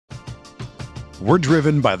We're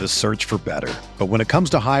driven by the search for better. But when it comes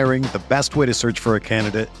to hiring, the best way to search for a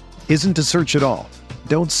candidate isn't to search at all.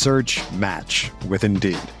 Don't search, match with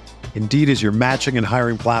Indeed. Indeed is your matching and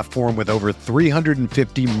hiring platform with over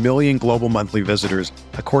 350 million global monthly visitors,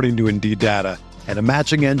 according to Indeed data, and a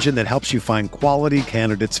matching engine that helps you find quality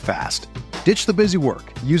candidates fast. Ditch the busy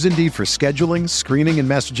work. Use Indeed for scheduling, screening, and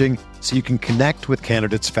messaging so you can connect with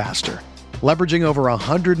candidates faster. Leveraging over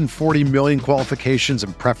 140 million qualifications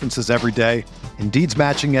and preferences every day, Indeed's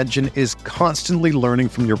matching engine is constantly learning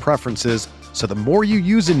from your preferences, so the more you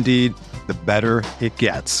use Indeed, the better it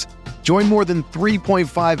gets. Join more than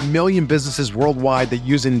 3.5 million businesses worldwide that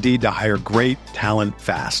use Indeed to hire great talent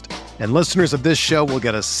fast. And listeners of this show will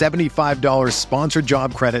get a $75 sponsored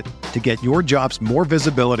job credit to get your jobs more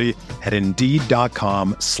visibility at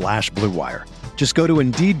Indeed.com/Blue Wire. Just go to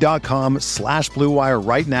Indeed.com/Blue Wire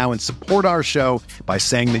right now and support our show by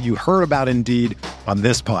saying that you heard about Indeed on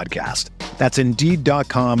this podcast. That's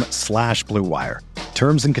Indeed.com/Blue Wire.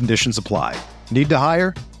 Terms and conditions apply. Need to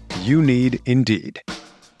hire? You need Indeed.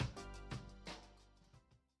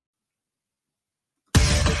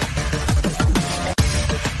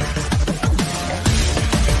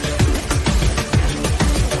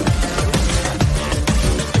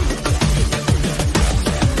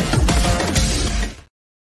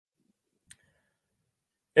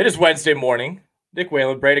 It is Wednesday morning. Nick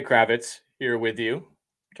Whalen, Brady Kravitz here with you,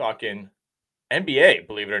 talking NBA,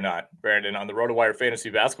 believe it or not, Brandon, on the RotoWire Fantasy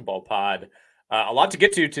Basketball Pod. A lot to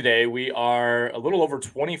get to today. We are a little over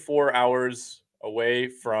 24 hours away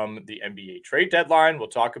from the NBA trade deadline. We'll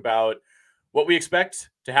talk about what we expect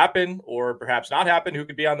to happen or perhaps not happen, who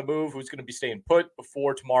could be on the move, who's going to be staying put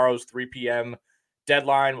before tomorrow's 3 p.m.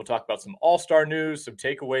 deadline. We'll talk about some all-star news, some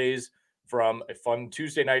takeaways from a fun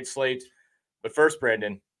Tuesday night slate. But first,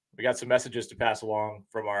 Brandon, we got some messages to pass along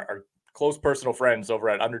from our close personal friends over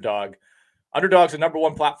at Underdog. Underdog's the number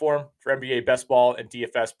one platform for NBA best ball and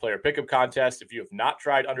DFS player pickup contest. If you have not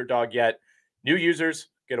tried Underdog yet, new users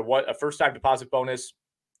get a first-time deposit bonus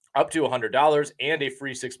up to $100 and a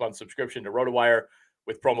free 6-month subscription to RotoWire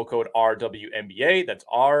with promo code RWNBA. That's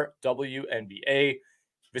RWNBA.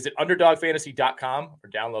 Visit UnderdogFantasy.com or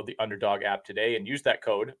download the Underdog app today and use that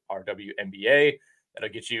code RWNBA. That'll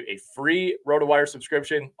get you a free RotoWire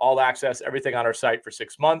subscription, all access, everything on our site for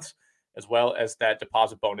 6 months, as well as that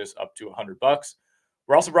deposit bonus up to $100.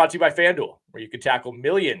 We're also brought to you by FanDuel, where you can tackle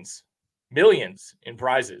millions in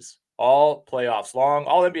prizes, all playoffs long,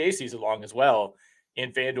 all NBA season long as well,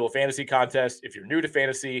 in FanDuel Fantasy Contest. If you're new to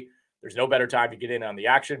fantasy, there's no better time to get in on the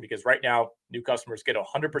action because right now, new customers get a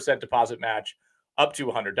 100% deposit match up to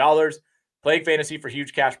 $100. Playing fantasy for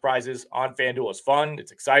huge cash prizes on FanDuel is fun.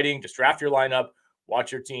 It's exciting. Just draft your lineup.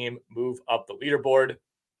 Watch your team move up the leaderboard.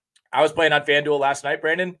 I was playing on FanDuel last night,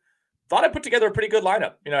 Brandon. Thought I put together a pretty good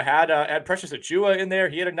lineup. Had Precious Achiuwa in there.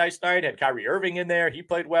 He had a nice night. Had Kyrie Irving in there. He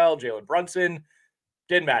played well. Jalen Brunson.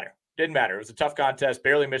 Didn't matter. It was a tough contest.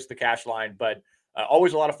 Barely missed the cash line, but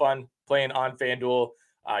always a lot of fun playing on FanDuel.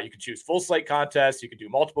 You can choose full slate contests. You can do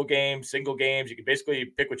multiple games, single games. You can basically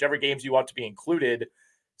pick whichever games you want to be included.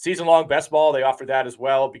 Season-long best ball, they offer that as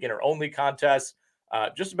well. Beginner-only contests.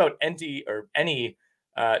 Just about any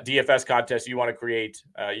DFS contest you want to create,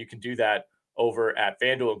 you can do that over at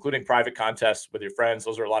FanDuel, including private contests with your friends.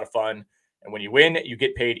 Those are a lot of fun. And when you win, you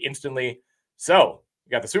get paid instantly. So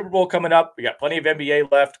we got the Super Bowl coming up. We got plenty of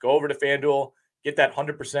NBA left. Go over to FanDuel. Get that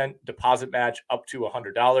 100% deposit match up to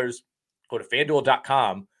 $100. Go to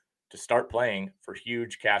FanDuel.com to start playing for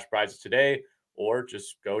huge cash prizes today, or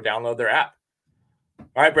just go download their app.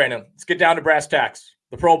 All right, Brandon, let's get down to brass tacks.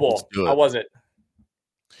 The Pro Bowl. How was it?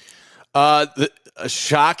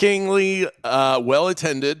 Shockingly well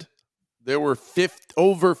attended. There were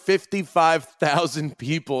over 55,000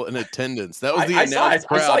 people in attendance. That was the announced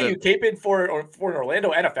crowd. I saw you caping for an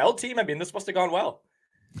Orlando NFL team. I mean, this must have gone well.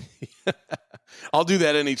 I'll do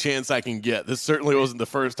that any chance I can get. This certainly wasn't the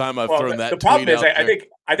first time I've thrown that. The problem tweet is, out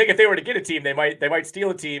I think if they were to get a team, they might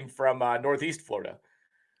steal a team from Northeast Florida.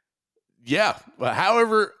 Yeah, well,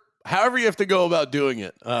 however you have to go about doing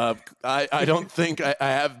it. I don't think I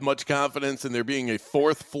have much confidence in there being a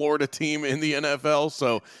fourth Florida team in the NFL.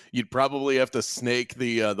 So you'd probably have to snake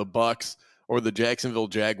the Bucks or the Jacksonville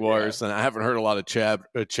Jaguars. Yeah. And I haven't heard a lot of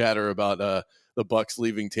chatter about the Bucks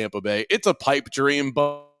leaving Tampa Bay. It's a pipe dream,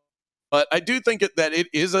 but I do think that it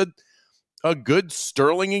is a good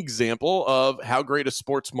sterling example of how great a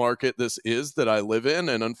sports market this is that I live in.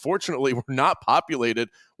 And unfortunately, we're not populated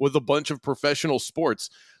with a bunch of professional sports.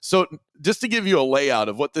 So just to give you a layout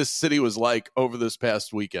of what this city was like over this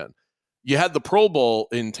past weekend, you had the Pro Bowl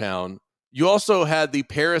in town. You also had the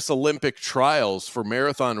Paris Olympic trials for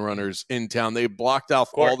marathon runners in town. They blocked off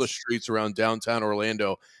all the streets around downtown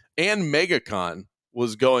Orlando, and MegaCon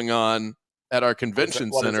was going on at our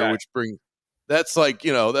convention center, which that's like,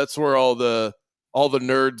 that's where all the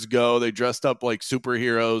nerds go. They dressed up like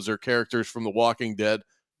superheroes or characters from The Walking Dead,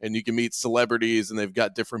 and you can meet celebrities, and they've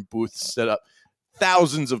got different booths set up.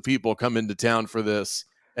 Thousands of people come into town for this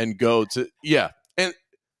and go to, and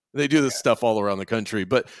they do this stuff all around the country.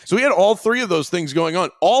 But so we had all three of those things going on.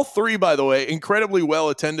 All three, by the way, incredibly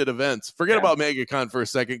well-attended events. Forget about MegaCon for a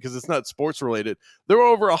second because it's not sports related. There were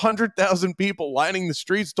over 100,000 people lining the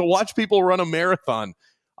streets to watch people run a marathon.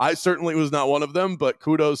 I certainly was not one of them, but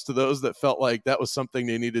kudos to those that felt like that was something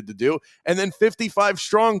they needed to do. And then 55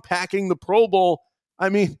 strong packing the Pro Bowl. I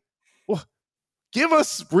mean, give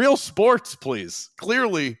us real sports, please.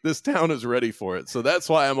 Clearly, this town is ready for it. So that's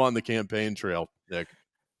why I'm on the campaign trail, Nick.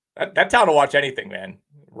 That town will watch anything, man.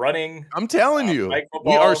 Running. I'm telling you.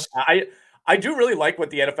 We are. I do really like what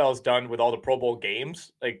the NFL has done with all the Pro Bowl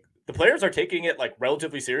games. Like, the players are taking it like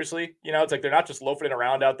relatively seriously. It's like they're not just loafing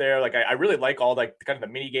around out there. Like, I really like all like kind of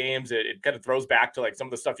the mini games. It kind of throws back to like some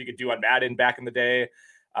of the stuff you could do on Madden back in the day.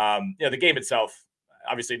 The game itself,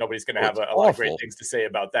 obviously nobody's going to have a lot of great things to say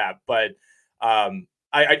about that. But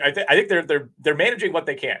I think they're managing what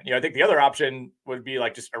they can. I think the other option would be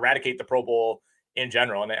like just eradicate the Pro Bowl in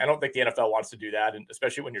general. And I don't think the NFL wants to do that, and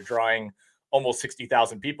especially when you're drawing almost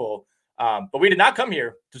 60,000 people. But we did not come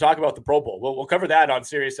here to talk about the Pro Bowl. We'll cover that on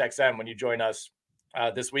SiriusXM when you join us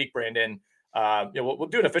this week, Brandon. We'll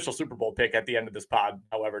do an official Super Bowl pick at the end of this pod,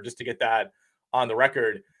 however, just to get that on the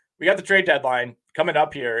record. We got the trade deadline coming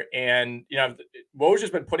up here, and Woj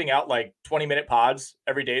has been putting out like 20-minute pods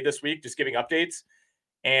every day this week, just giving updates.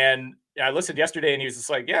 And I listened yesterday, and he was just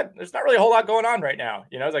like, "Yeah, there's not really a whole lot going on right now."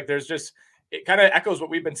 It's like it kind of echoes what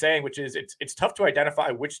we've been saying, which is it's tough to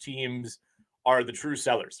identify which teams are the true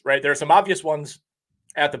sellers, right? There are some obvious ones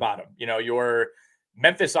at the bottom. Your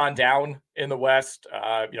Memphis on down in the West,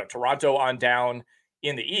 Toronto on down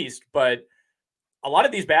in the East, but a lot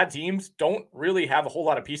of these bad teams don't really have a whole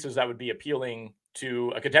lot of pieces that would be appealing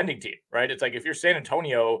to a contending team, right? It's like if you're San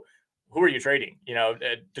Antonio, who are you trading?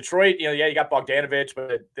 Detroit, you got Bogdanovich,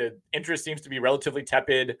 but the interest seems to be relatively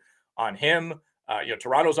tepid on him.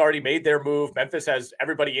 Toronto's already made their move. Memphis has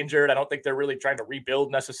everybody injured. I don't think they're really trying to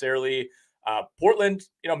rebuild necessarily. Portland,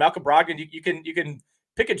 Malcolm Brogdon, you can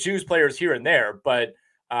pick and choose players here and there, but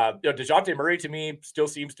DeJounte Murray to me still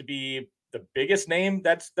seems to be the biggest name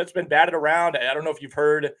that's been batted around. I don't know if you've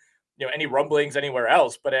heard any rumblings anywhere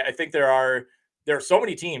else, but I think there are so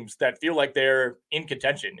many teams that feel like they're in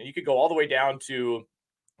contention. And you could go all the way down to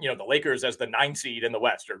the Lakers as the 9 seed in the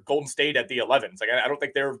West, or Golden State at the 11s. Like, I don't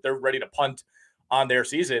think they're ready to punt on their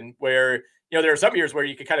season, where there are some years where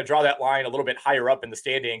you can kind of draw that line a little bit higher up in the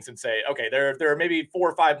standings and say, okay, there are maybe 4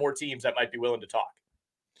 or 5 more teams that might be willing to talk.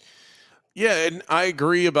 Yeah, and I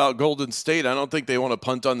agree about Golden State. I don't think they want to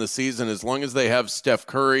punt on the season as long as they have Steph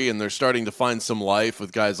Curry and they're starting to find some life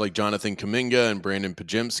with guys like Jonathan Kuminga and Brandon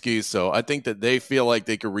Pajimski. So I think that they feel like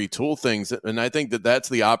they could retool things. And I think that that's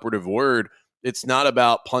the operative word. It's not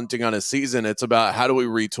about punting on a season. It's about how do we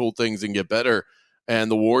retool things and get better. And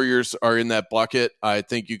the Warriors are in that bucket. I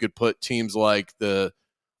think you could put teams like the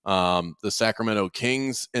Sacramento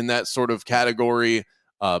Kings in that sort of category.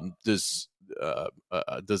 Does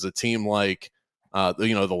a team like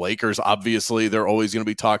the Lakers, obviously they're always going to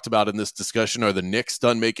be talked about in this discussion. Are the Knicks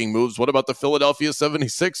done making moves? What about the Philadelphia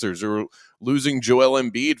 76ers, who are losing Joel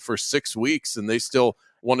Embiid for 6 weeks and they still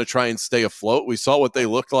want to try and stay afloat? We saw what they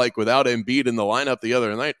looked like without Embiid in the lineup the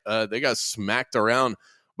other night. They got smacked around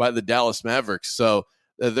by the Dallas Mavericks. So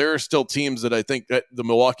there are still teams that I think that the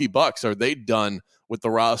Milwaukee Bucks, are they done with the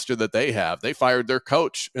roster that they have? They fired their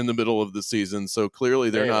coach in the middle of the season. So clearly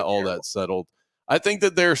they're not all that settled. I think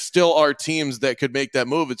that there still are teams that could make that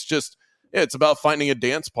move. It's just, it's about finding a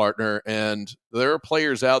dance partner, and there are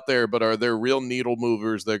players out there, but are there real needle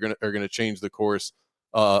movers that are going to change the course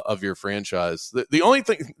of your franchise? The only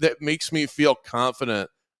thing that makes me feel confident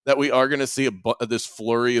that we are going to see this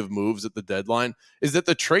flurry of moves at the deadline is that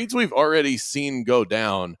the trades we've already seen go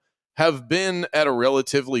down have been at a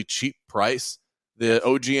relatively cheap price. The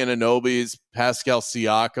OG Anunobys, Pascal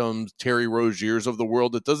Siakam, Terry Roziers of the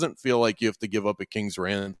world, it doesn't feel like you have to give up a king's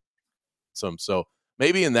ransom. So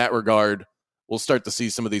maybe in that regard, we'll start to see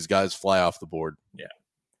some of these guys fly off the board. Yeah.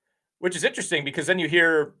 Which is interesting because then you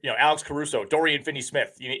hear, Alex Caruso, Dorian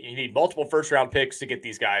Finney-Smith, you need multiple first-round picks to get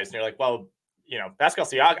these guys. And you're like, well, Pascal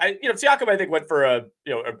Siakam, Siakam, I think, went for a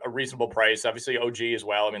reasonable price. Obviously, OG as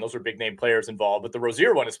well. I mean, those are big name players involved, but the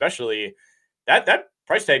Rozier one, especially, that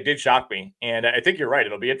price tag did shock me. And I think you're right.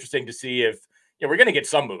 It'll be interesting to see if, we're going to get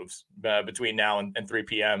some moves between now and 3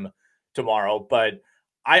 p.m. tomorrow, but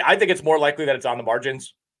I think it's more likely that it's on the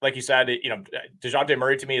margins. Like you said, DeJounte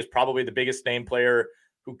Murray to me is probably the biggest name player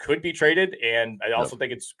who could be traded. And I also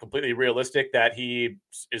think it's completely realistic that he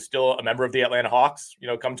is still a member of the Atlanta Hawks,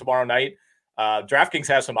 come tomorrow night. DraftKings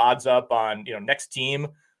has some odds up on, next team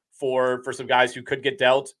for some guys who could get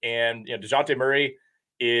dealt. And, DeJounte Murray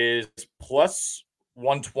is plus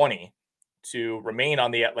 120 to remain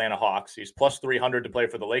on the Atlanta Hawks. He's plus 300 to play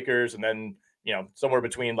for the Lakers. And then, somewhere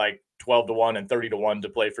between like 12-1 and 30-1 to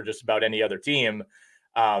play for just about any other team.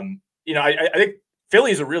 I think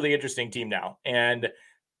Philly is a really interesting team now. And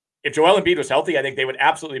if Joel Embiid was healthy, I think they would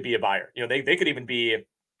absolutely be a buyer. They could even be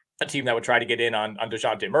a team that would try to get in on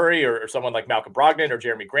DeJounte Murray or someone like Malcolm Brogdon or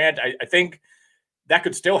Jeremy Grant. I think that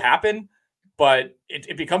could still happen, but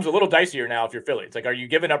it becomes a little dicier now if you're Philly. It's like, are you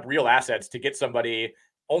giving up real assets to get somebody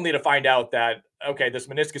only to find out that, okay, this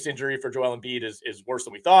meniscus injury for Joel Embiid is worse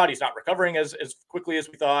than we thought. He's not recovering as quickly as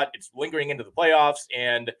we thought. It's lingering into the playoffs.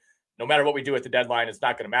 And no matter what we do at the deadline, it's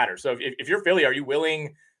not going to matter. So if you're Philly, are you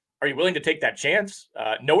willing to take that chance?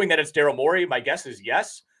 Knowing that it's Daryl Morey, my guess is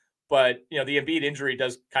yes. But, the Embiid injury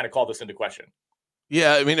does kind of call this into question.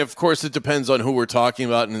 Yeah, I mean, of course, it depends on who we're talking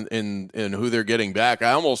about and who they're getting back.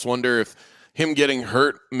 I almost wonder if him getting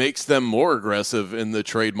hurt makes them more aggressive in the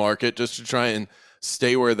trade market just to try and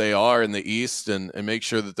stay where they are in the East and make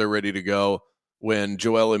sure that they're ready to go when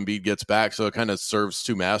Joel Embiid gets back. So it kind of serves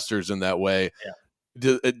two masters in that way. Yeah.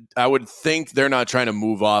 I would think they're not trying to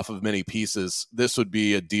move off of many pieces. This would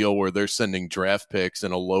be a deal where they're sending draft picks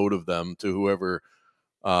and a load of them to whoever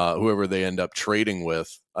they end up trading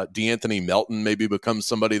with. DeAnthony Melton maybe becomes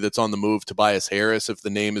somebody that's on the move. Tobias Harris, if the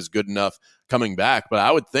name is good enough, coming back. But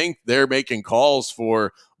I would think they're making calls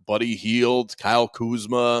for Buddy Hield, Kyle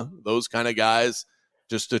Kuzma, those kind of guys,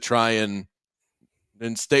 just to try and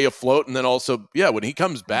stay afloat. And then also, when he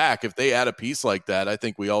comes back, if they add a piece like that, I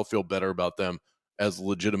think we all feel better about them as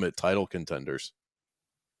legitimate title contenders.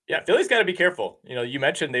 Yeah, Philly's got to be careful. You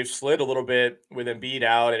mentioned they've slid a little bit with Embiid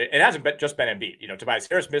out. And it hasn't just been Embiid. Tobias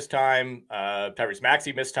Harris missed time. Tyrese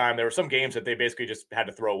Maxey missed time. There were some games that they basically just had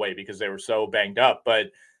to throw away because they were so banged up. But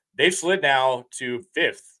they've slid now to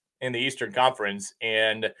 5th in the Eastern Conference.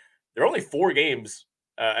 And they're only 4 games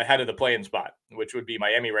ahead of the play-in spot, which would be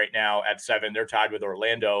Miami right now at 7. They're tied with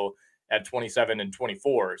Orlando at 27 and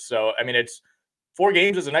 24. So, I mean, it's 4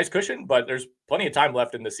 games is a nice cushion, but there's plenty of time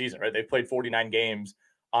left in the season, right? They've played 49 games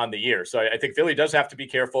on the year. So I think Philly does have to be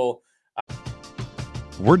careful.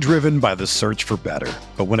 We're driven by the search for better.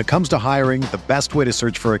 But when it comes to hiring, the best way to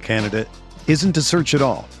search for a candidate isn't to search at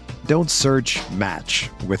all. Don't search, match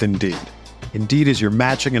with Indeed. Indeed is your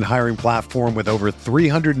matching and hiring platform with over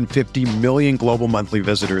 350 million global monthly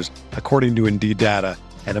visitors, according to Indeed data,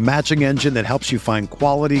 and a matching engine that helps you find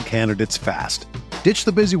quality candidates fast. Ditch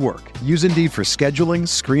the busy work. Use Indeed for scheduling,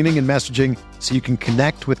 screening, and messaging so you can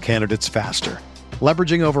connect with candidates faster.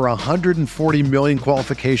 Leveraging over 140 million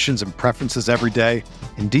qualifications and preferences every day,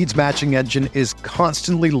 Indeed's matching engine is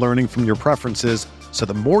constantly learning from your preferences, so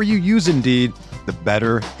the more you use Indeed, the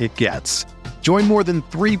better it gets. Join more than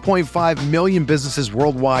 3.5 million businesses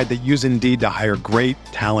worldwide that use Indeed to hire great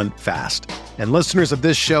talent fast. And listeners of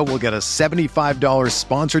this show will get a $75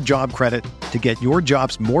 sponsored job credit to get your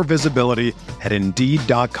jobs more visibility at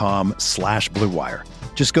Indeed.com/Blue Wire.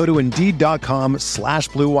 Just go to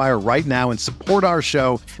Indeed.com/Blue Wire right now and support our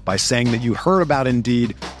show by saying that you heard about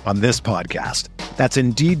Indeed on this podcast. That's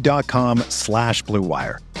Indeed.com/Blue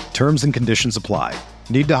Wire. Terms and conditions apply.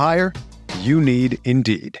 Need to hire? You need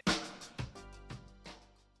Indeed.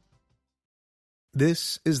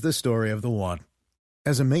 This is the story of the one.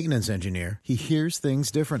 As a maintenance engineer, he hears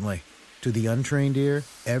things differently. To the untrained ear,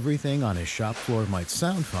 everything on his shop floor might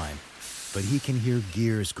sound fine, but he can hear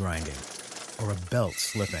gears grinding or a belt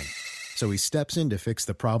slipping. So he steps in to fix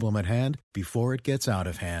the problem at hand before it gets out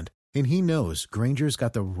of hand. And he knows Grainger's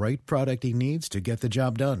got the right product he needs to get the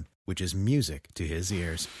job done, which is music to his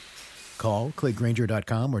ears. Call, click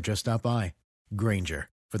Grainger.com, or just stop by. Grainger,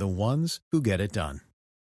 for the ones who get it done.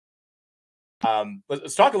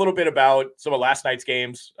 Let's talk a little bit about some of last night's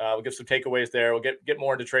games. We'll give some takeaways there. We'll get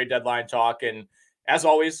more into trade deadline talk. And as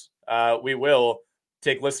always, we will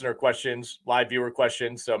take listener questions, live viewer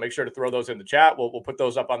questions. So make sure to throw those in the chat. We'll put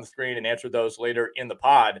those up on the screen and answer those later in the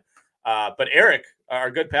pod. But Eric,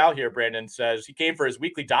 our good pal here, Brandon, says he came for his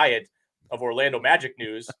weekly diet of Orlando Magic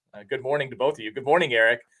news. Good morning to both of you. Good morning,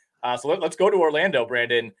 Eric. So let's go to Orlando,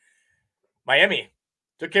 Brandon. Miami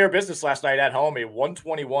took care of business last night at home, a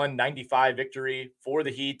 121-95 victory for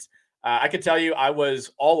the Heat. I can tell you I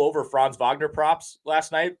was all over Franz Wagner props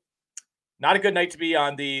last night. not a good night to be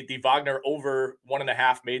on the Wagner over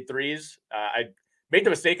 1.5 made threes. I made the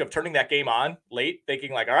mistake of turning that game on late,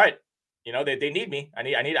 thinking like, all right, they need me. I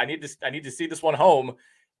need to see this one home.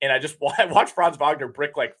 And I just watched Franz Wagner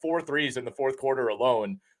brick like 4 threes in the fourth quarter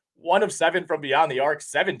alone. 1 of 7 from beyond the arc,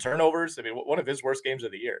 7 turnovers. I mean, one of his worst games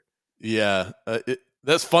of the year. Yeah.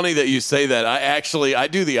 That's funny that you say that. I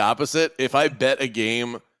do the opposite. If I bet a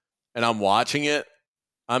game and I'm watching it,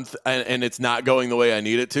 and it's not going the way I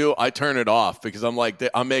need it to, I turn it off because I'm like,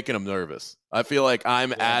 I'm making them nervous. I feel like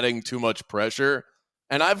I'm adding too much pressure.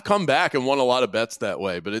 And I've come back and won a lot of bets that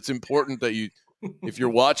way. But it's important that if you're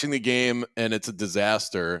watching the game and it's a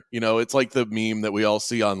disaster, it's like the meme that we all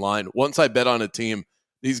see online. Once I bet on a team,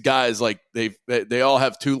 these guys, like they all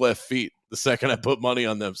have 2 left feet the second I put money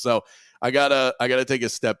on them. So I gotta take a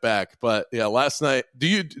step back. But yeah, last night, do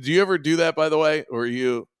you ever do that, by the way? Or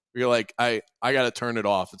you're like, I got to turn it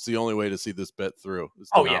off. It's the only way to see this bet through. Is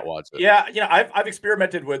to not watch it. Yeah. I've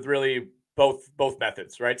experimented with really both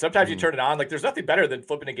methods, right? Sometimes you turn it on. Like there's nothing better than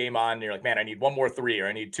flipping a game on and you're like, man, I need 1 more 3 or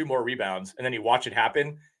I need 2 more rebounds. And then you watch it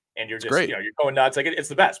happen and you're just, you're going nuts. Like it's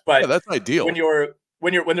the best. But that's ideal.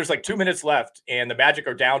 When there's like 2 minutes left and the Magic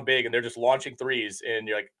are down big and they're just launching threes and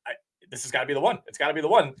you're like, this has got to be the one. It's got to be the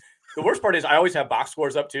one. The worst part is I always have box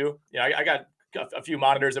scores up too. I got a few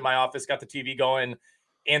monitors in my office, got the TV going.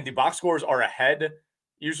 And the box scores are ahead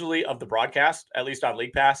usually of the broadcast, at least on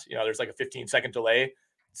League Pass. There's like a 15-second delay.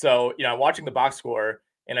 So, I'm watching the box score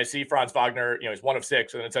and I see Franz Wagner, he's 1 of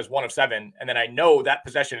 6 and then it says 1 of 7. And then I know that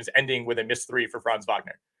possession is ending with a missed 3 for Franz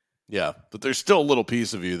Wagner. Yeah, but there's still a little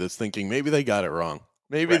piece of you that's thinking maybe they got it wrong.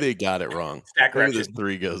 Maybe they got it wrong. Maybe this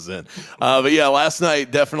 3 goes in. But yeah, last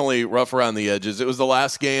night, definitely rough around the edges. It was the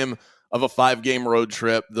last game of a 5-game road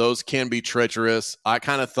trip. Those can be treacherous. I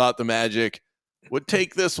kind of thought the Magic would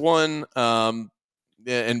take this one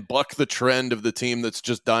and buck the trend of the team that's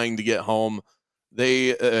just dying to get home.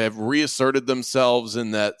 They have reasserted themselves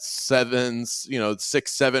in that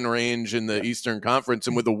 6-7 range in the Eastern Conference.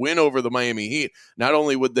 And with a win over the Miami Heat, not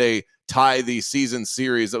only would they tie the season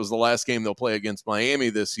series, that was the last game they'll play against Miami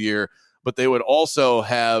this year, but they would also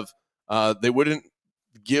have, they wouldn't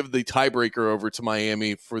give the tiebreaker over to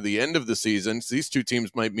Miami for the end of the season. So these 2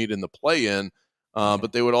 teams might meet in the play-in.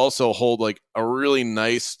 But they would also hold like a really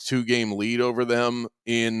nice 2-game lead over them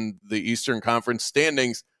in the Eastern Conference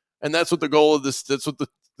standings. And that's what the goal of this, that's what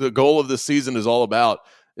the goal of this season is all about,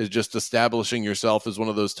 is just establishing yourself as one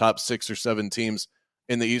of those top 6 or 7 teams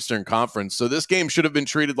in the Eastern Conference. So this game should have been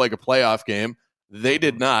treated like a playoff game. They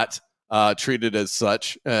did not treat it as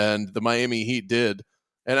such, and the Miami Heat did.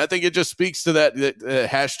 And I think it just speaks to that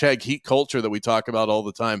hashtag Heat culture that we talk about all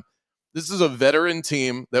the time. This is a veteran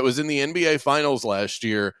team that was in the NBA Finals last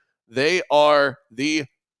year. They are the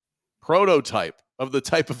prototype of the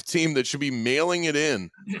type of team that should be mailing it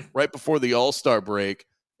in right before the All-Star break.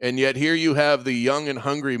 And yet here you have the young and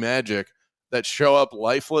hungry Magic that show up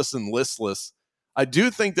lifeless and listless. I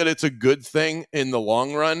do think that it's a good thing in the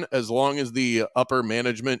long run, as long as the upper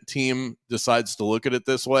management team decides to look at it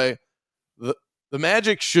this way. The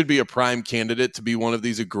Magic should be a prime candidate to be one of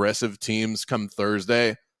these aggressive teams come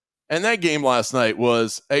Thursday. And that game last night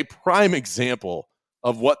was a prime example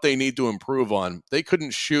of what they need to improve on. They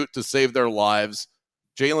couldn't shoot to save their lives.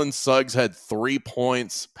 Jalen Suggs had 3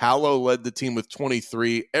 points. Paolo led the team with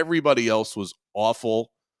 23. Everybody else was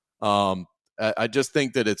awful. I just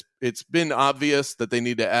think that it's been obvious that they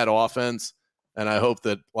need to add offense, and I hope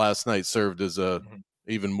that last night served as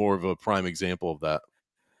even more of a prime example of that.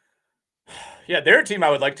 Yeah, they're a team I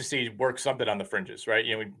would like to see work something on the fringes, right?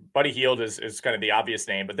 Buddy Hield is kind of the obvious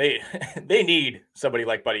name, but they need somebody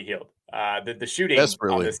like Buddy Hield. The shooting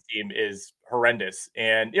on this team is horrendous,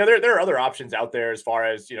 and there are other options out there as far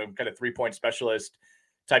as kind of 3-point specialist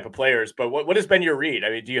type of players. But what has been your read?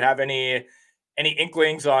 I mean, do you have any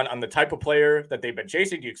inklings on the type of player that they've been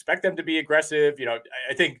chasing? Do you expect them to be aggressive?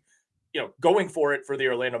 I think going for it for the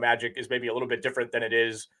Orlando Magic is maybe a little bit different than it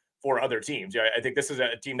is for other teams. I think this is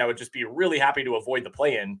a team that would just be really happy to avoid the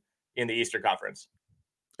play-in the Eastern Conference.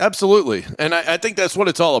 Absolutely. And I think that's what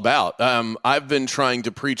it's all about. I've been trying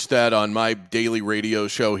to preach that on my daily radio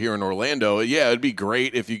show here in Orlando. Yeah, it'd be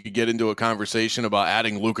great if you could get into a conversation about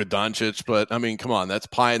adding Luka Doncic, but I mean, come on, that's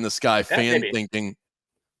pie in the sky fan thinking.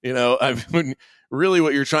 I mean, really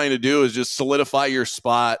what you're trying to do is just solidify your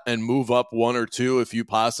spot and move up 1 or 2 if you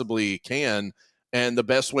possibly can. And the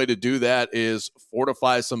best way to do that is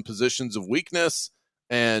fortify some positions of weakness,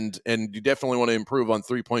 and you definitely want to improve on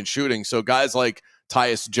 3-point shooting. So guys like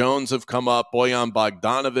Tyus Jones have come up, Bojan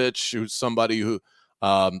Bogdanovic, who's somebody who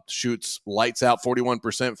shoots lights out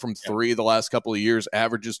 41% from 3 the last couple of years,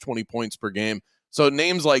 averages 20 points per game. So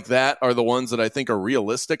names like that are the ones that I think are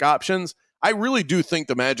realistic options. I really do think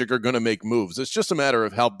the Magic are going to make moves. It's just a matter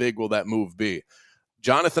of how big will that move be.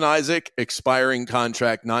 Jonathan Isaac, expiring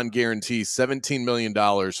contract, non-guarantee, $17 million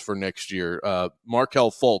for next year.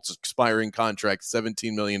 Markelle Fultz, expiring contract,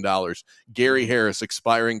 $17 million. Gary Harris,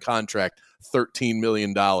 expiring contract, $13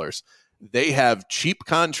 million. They have cheap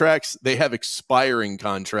contracts. They have expiring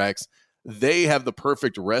contracts. They have the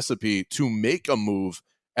perfect recipe to make a move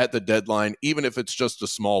at the deadline, even if it's just a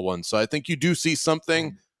small one. So I think you do see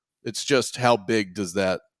something. It's just how big does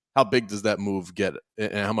that move get,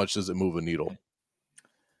 and how much does it move a needle?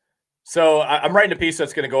 So I'm writing a piece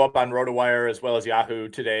that's going to go up on RotoWire as well as Yahoo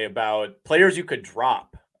today about players you could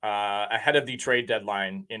drop ahead of the trade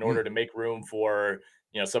deadline in order to make room for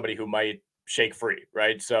somebody who might shake free,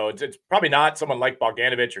 right? So it's probably not someone like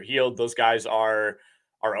Bogdanovich or Hield. Those guys are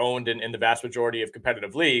owned in the vast majority of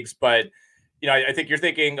competitive leagues. But I think you're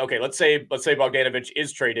thinking, okay, let's say Bogdanovich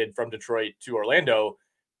is traded from Detroit to Orlando.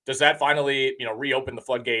 Does that finally reopen the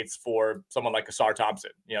floodgates for someone like Asar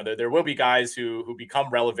Thompson? There will be guys who become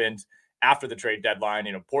relevant after the trade deadline.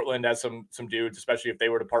 Portland has some dudes, especially if they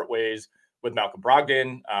were to part ways with Malcolm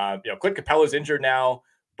Brogdon. Clint Capella's injured now,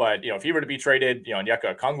 but if he were to be traded,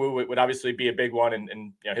 Onyeka Okongwu would obviously be a big one,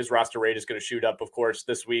 and his roster rate is going to shoot up, of course,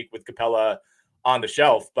 this week with Capella on the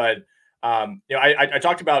shelf. But I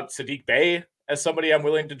talked about Sadiq Bey as somebody I'm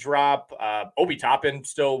willing to drop. Obi Toppin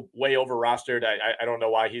still way over rostered. I don't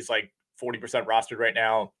know why he's like 40% rostered right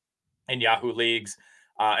now in Yahoo leagues.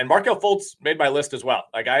 And Markelle Fultz made my list as well.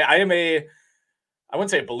 Like I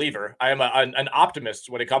wouldn't say a believer. I am an optimist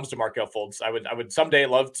when it comes to Markelle Fultz. I would someday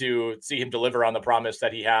love to see him deliver on the promise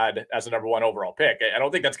that he had as a number one overall pick. I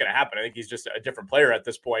don't think that's going to happen. I think he's just a different player at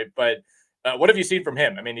this point. But what have you seen from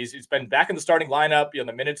him? I mean, he's been back in the starting lineup.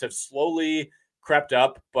 The minutes have slowly crept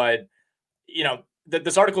up, but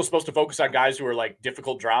this article is supposed to focus on guys who are like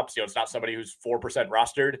difficult drops. It's not somebody who's 4%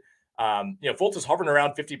 rostered. Fultz is hovering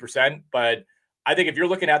around 50%, but I think if you're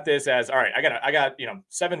looking at this as, all right, I got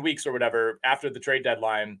 7 weeks or whatever after the trade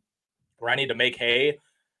deadline where I need to make hay.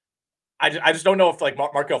 I just don't know if like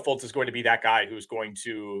Markelle Fultz is going to be that guy who's going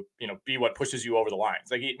to, be what pushes you over the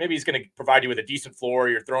lines. Like maybe he's going to provide you with a decent floor.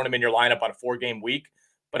 You're throwing him in your lineup on a 4-game week,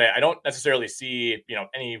 but I don't necessarily see,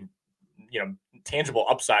 any, tangible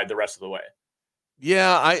upside the rest of the way.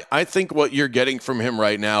 Yeah, I think what you're getting from him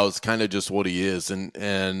right now is kind of just what he is.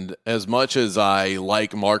 And as much as I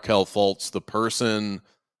like Markelle Fultz, the person,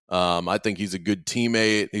 I think he's a good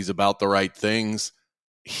teammate. He's about the right things.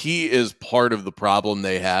 He is part of the problem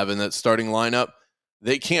they have in that starting lineup.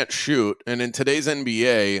 They can't shoot. And in today's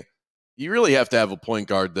NBA, you really have to have a point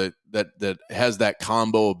guard that has that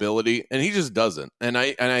combo ability, and he just doesn't. And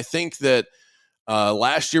I think that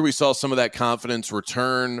last year we saw some of that confidence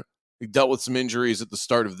return. He dealt with some injuries at the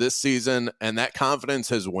start of this season, and that confidence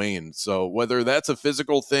has waned. So whether that's a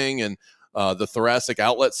physical thing and the thoracic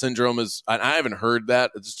outlet syndrome is, and I haven't heard that,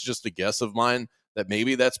 it's just a guess of mine, that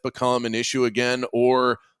maybe that's become an issue again,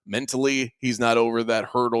 or mentally he's not over that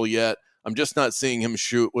hurdle yet. I'm just not seeing him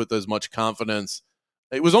shoot with as much confidence.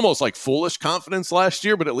 It was almost like foolish confidence last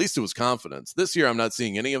year, but at least it was confidence. This year I'm not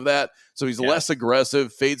seeing any of that. So he's less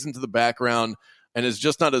aggressive, fades into the background, and is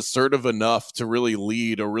just not assertive enough to really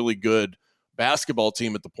lead a really good basketball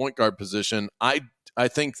team at the point guard position. I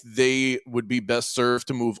think they would be best served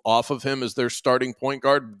to move off of him as their starting point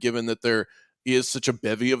guard, given that there is such a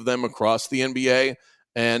bevy of them across the NBA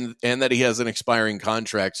and that he has an expiring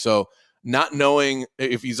contract. So not knowing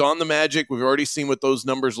if he's on the Magic, we've already seen what those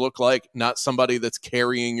numbers look like, not somebody that's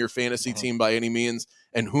carrying your fantasy team by any means,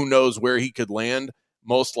 and who knows where he could land.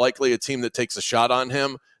 Most likely a team that takes a shot on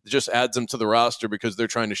him just adds him to the roster because they're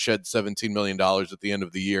trying to shed $17 million at the end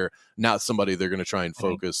of the year, not somebody they're going to try and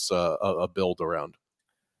focus a build around.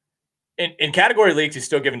 In category leagues, he's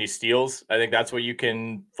still giving you steals. I think that's what you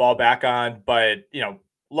can fall back on. But,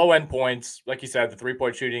 low end points, like you said, the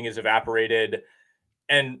 3-point shooting is evaporated.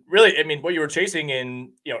 And really, I mean, what you were chasing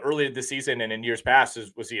in, early this season and in years past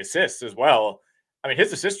was the assists as well. I mean,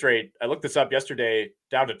 his assist rate, I looked this up yesterday,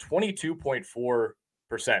 down to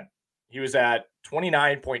 22.4%. He was at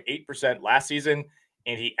 29.8% last season,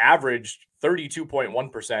 and he averaged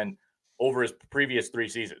 32.1% over his previous 3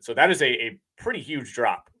 seasons. So that is a pretty huge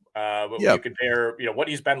drop. When you compare, what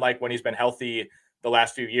he's been like when he's been healthy the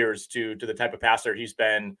last few years to the type of passer he's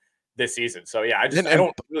been this season. So yeah, I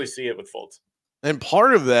don't really see it with Fultz. And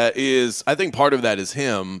I think part of that is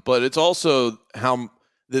him, but it's also how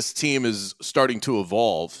this team is starting to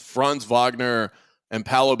evolve. Franz Wagner and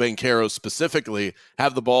Paolo Banchero specifically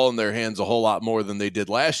have the ball in their hands a whole lot more than they did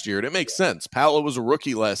last year. And it makes sense. Paolo was a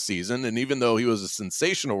rookie last season, and even though he was a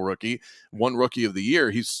sensational rookie, won Rookie of the Year,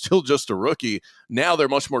 he's still just a rookie. Now they're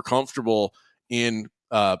much more comfortable in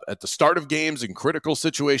at the start of games, in critical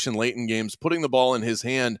situation late in games, putting the ball in his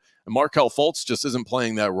hand. And Markelle Fultz just isn't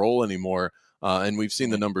playing that role anymore, and we've seen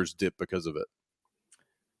the numbers dip because of it.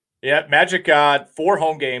 Yeah, Magic got 4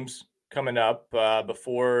 home games coming up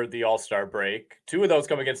before the All-Star break. 2 of those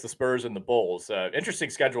come against the Spurs and the Bulls. Interesting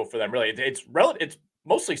schedule for them, really. It's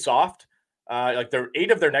mostly soft. Like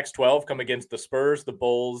 8 of their next 12 come against the Spurs, the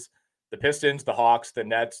Bulls, the Pistons, the Hawks, the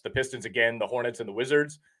Nets, the Pistons again, the Hornets, and the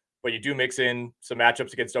Wizards. But you do mix in some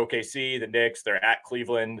matchups against OKC, the Knicks. They're at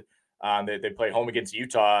Cleveland. They play home against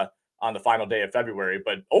Utah on the final day of February.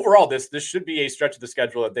 But overall, this should be a stretch of the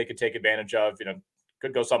schedule that they could take advantage of.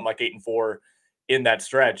 Could go something like 8-4 in that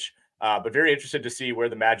stretch. But very interested to see where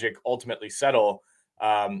the Magic ultimately settle.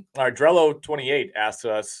 Our Drello28 asks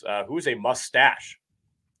us, who's a mustache?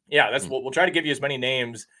 Yeah, we'll try to give you as many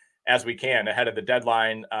names as we can ahead of the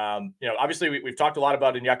deadline. Obviously we've talked a lot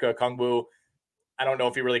about Onyeka Okongwu. I don't know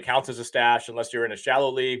if he really counts as a stash unless you're in a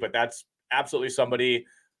shallow league, but that's absolutely somebody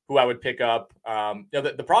who I would pick up.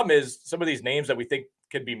 The problem is some of these names that we think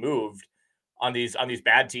could be moved on these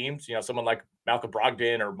bad teams, someone like Malcolm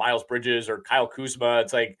Brogdon or Miles Bridges or Kyle Kuzma.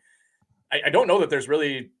 It's like, I don't know that there's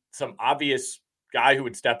really some obvious guy who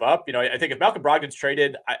would step up. I think if Malcolm Brogdon's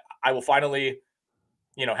traded, I will finally,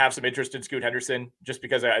 have some interest in Scoot Henderson, just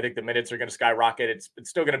because I think the minutes are going to skyrocket. It's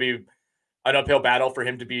still going to be an uphill battle for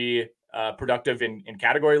him to be productive in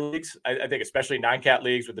category leagues. I think especially 9-cat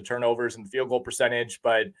leagues with the turnovers and the field goal percentage,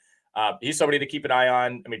 but he's somebody to keep an eye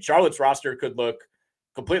on. I mean, Charlotte's roster could look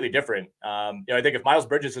completely different. I think if Miles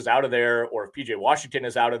Bridges is out of there, or if PJ Washington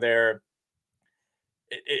is out of there,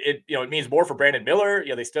 it means more for Brandon Miller.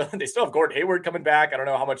 They still have Gordon Hayward coming back. I don't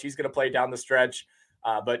know how much he's going to play down the stretch.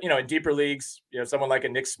 But in deeper leagues, someone like a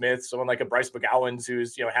Nick Smith, someone like a Bryce McGowens,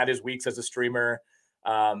 who's had his weeks as a streamer.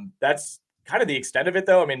 That's kind of the extent of it,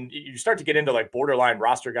 though. I mean, you start to get into like borderline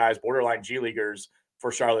roster guys, borderline G leaguers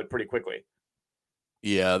for Charlotte pretty quickly.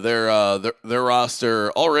 Yeah, their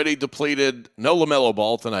roster already depleted. No LaMelo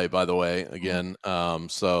Ball tonight, by the way. Again,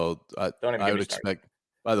 so I would expect.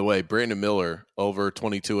 By the way, Brandon Miller over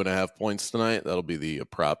 22.5 points tonight. That'll be the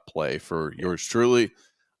prop play for yours truly.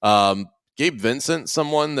 Gabe Vincent,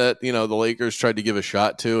 someone that the Lakers tried to give a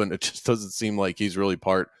shot to, and it just doesn't seem like he's really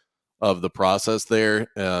part of the process there.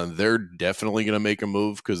 They're definitely going to make a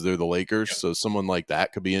move because they're the Lakers. So someone like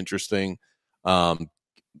that could be interesting.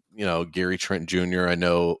 Gary Trent Jr. I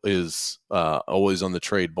know is always on the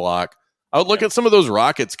trade block. I would look at some of those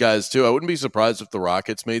Rockets guys too. I wouldn't be surprised if the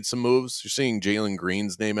Rockets made some moves. You're seeing Jalen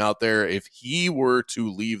Green's name out there. If he were to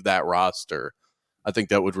leave that roster, I think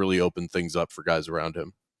that would really open things up for guys around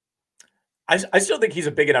him. I still think he's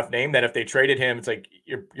a big enough name that if they traded him, it's like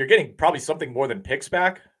you're getting probably something more than picks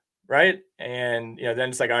back, right? And then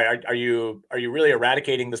it's like, are you really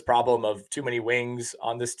eradicating this problem of too many wings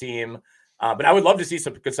on this team? But I would love to see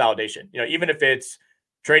some consolidation. Even if it's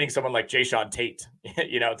trading someone like Jayshawn Tate,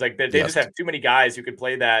 it's like they just have too many guys who could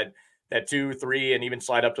play that 2, 3, and even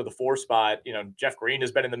slide up to the 4 spot. Jeff Green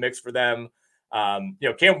has been in the mix for them.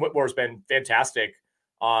 Cam Whitmore's been fantastic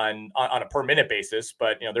on a per minute basis,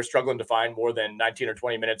 but they're struggling to find more than 19 or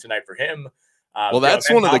 20 minutes a night for him. Well,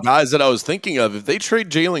 that's one of the guys that I was thinking of. If they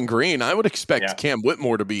trade Jalen Green, I would expect Cam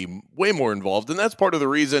Whitmore to be way more involved, and that's part of the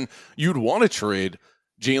reason you'd want to trade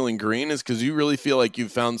Jalen Green, is because you really feel like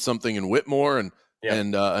you've found something in Whitmore,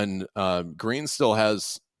 and Green still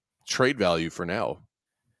has trade value for now.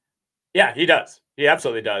 Yeah, he does. He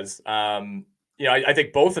absolutely does. I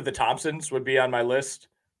think both of the Thompsons would be on my list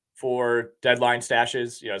for deadline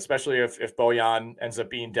stashes, especially if Bojan ends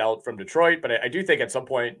up being dealt from Detroit. But I do think at some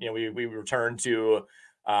point, we return to,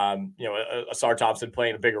 a Sar Thompson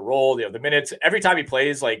playing a bigger role. The minutes, every time he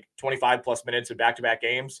plays like 25 plus minutes in back-to-back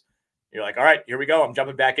games, you're like, all right, here we go. I'm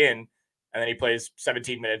jumping back in. And then he plays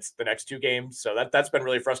 17 minutes the next 2 games. So that's been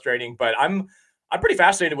really frustrating. But I'm pretty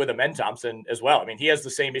fascinated with Amen Thompson as well. I mean, he has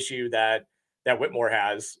the same issue that Whitmore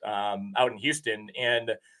has out in Houston.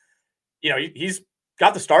 And, he's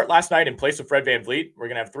got the start last night in place of Fred VanVleet. We're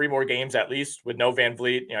going to have 3 more games at least with no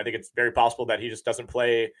VanVleet. I think it's very possible that he just doesn't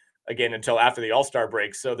play again until after the All-Star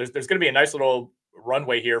break. So there's going to be a nice little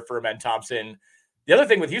runway here for Amen Thompson. The other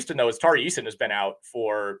thing with Houston, though, is Tari Eason has been out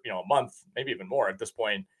for a month, maybe even more at this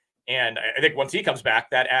point. And I think once he comes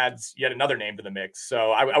back, that adds yet another name to the mix.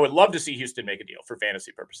 So I would love to see Houston make a deal for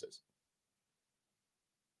fantasy purposes.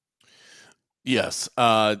 Yes,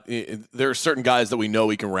 there are certain guys that we know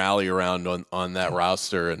we can rally around on that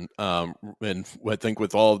roster, and I think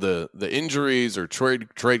with all the injuries or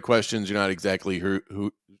trade questions, you're not exactly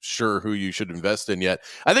sure who you should invest in yet.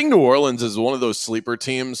 I think New Orleans is one of those sleeper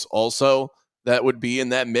teams also that would be in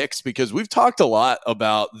that mix, because we've talked a lot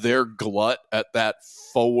about their glut at that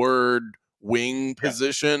forward wing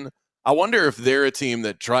position. I wonder if they're a team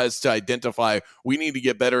that tries to identify, we need to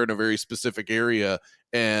get better in a very specific area,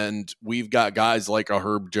 and we've got guys like a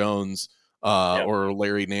Herb Jones or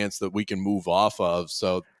Larry Nance that we can move off of.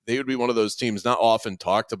 So they would be one of those teams not often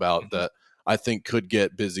talked about that I think could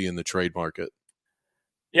get busy in the trade market.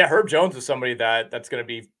 Yeah, Herb Jones is somebody that's going to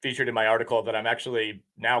be featured in my article that I'm actually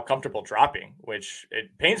now comfortable dropping, which it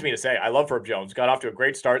pains me to say. I love Herb Jones. Got off to a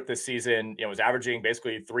great start this season. Was averaging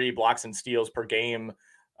basically 3 blocks and steals per game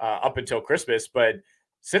up until Christmas. But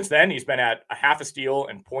since then, he's been at a half a steal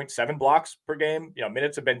and 0.7 blocks per game.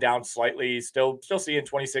 Minutes have been down slightly. Still seeing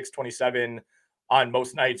 26, 27 on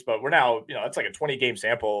most nights. But we're now, it's like a 20-game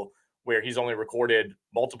sample where he's only recorded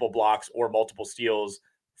multiple blocks or multiple steals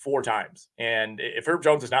 4 times. And if Herb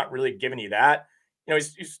Jones is not really giving you that,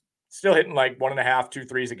 he's still hitting like 1.5, 2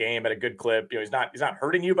 threes a game at a good clip. He's not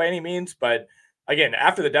hurting you by any means. But again,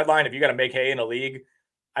 after the deadline, if you got to make hay in a league,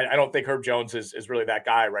 I don't think Herb Jones is really that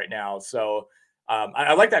guy right now. So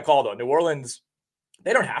I like that call though. New Orleans,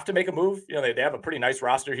 they don't have to make a move. They have a pretty nice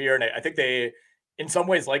roster here. And I think they, in some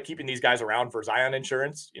ways, like keeping these guys around for Zion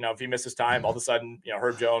insurance. If he misses time, all of a sudden,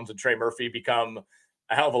 Herb Jones and Trey Murphy become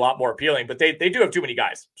a hell of a lot more appealing, but they do have too many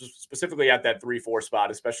guys, specifically at that 3-4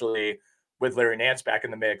 spot, especially with Larry Nance back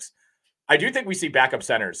in the mix. I do think we see backup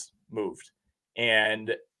centers moved.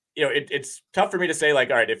 And, it's tough for me to say, like,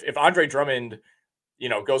 all right, if Andre Drummond,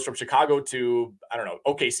 goes from Chicago to, I don't know,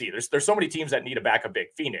 OKC, there's so many teams that need a backup big.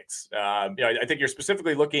 Phoenix. I think you're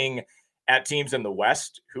specifically looking at teams in the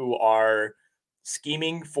West who are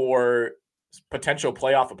scheming for potential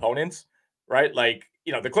playoff opponents, right? Like,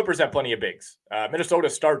 the Clippers have plenty of bigs. Minnesota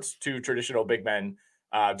starts 2 traditional big men.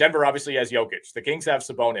 Denver obviously has Jokic. The Kings have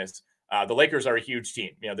Sabonis. The Lakers are a huge team.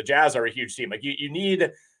 The Jazz are a huge team. Like you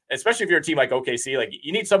need, especially if you're a team like OKC, like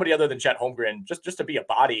you need somebody other than Chet Holmgren just to be a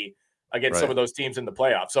body against some of those teams in the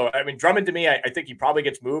playoffs. So, I mean, Drummond to me, I think he probably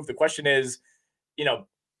gets moved. The question is,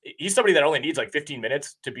 he's somebody that only needs like 15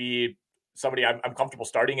 minutes to be somebody I'm comfortable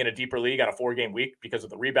starting in a deeper league on a 4-game week because of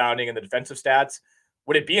the rebounding and the defensive stats.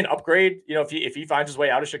 Would it be an upgrade, if he finds his way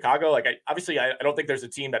out of Chicago? Like, I don't think there's a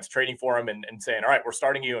team that's trading for him and saying, all right, we're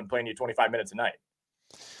starting you and playing you 25 minutes a night.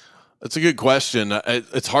 That's a good question.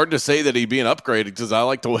 It's hard to say that he'd be an upgrade because I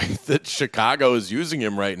like the way that Chicago is using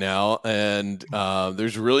him right now. And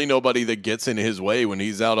there's really nobody that gets in his way when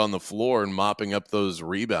he's out on the floor and mopping up those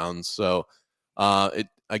rebounds. So I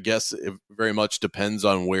guess it very much depends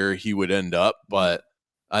on where he would end up. But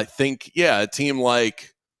I think, a team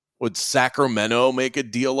like, would Sacramento make a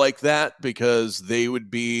deal like that? Because they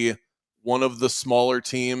would be one of the smaller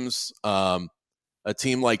teams. A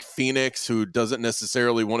team like Phoenix, who doesn't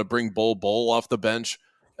necessarily want to bring Bol off the bench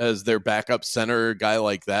as their backup center, guy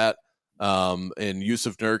like that. And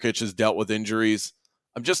Yusuf Nurkic has dealt with injuries.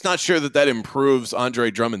 I'm just not sure that improves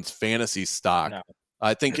Andre Drummond's fantasy stock. No.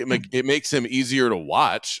 I think it makes him easier to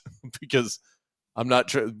watch because I'm not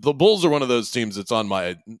sure. The Bulls are one of those teams that's on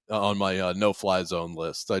my no-fly zone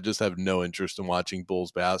list. I just have no interest in watching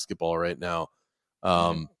Bulls basketball right now.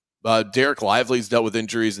 Derek Lively's dealt with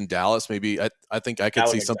injuries in Dallas. Maybe I think I could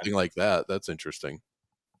see something like that. That's interesting.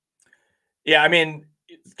 Yeah, I mean,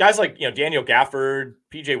 guys like Daniel Gafford,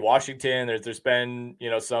 PJ Washington. There's been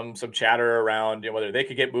some chatter around whether they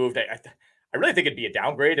could get moved. I really think it'd be a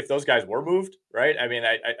downgrade if those guys were moved, right? I mean,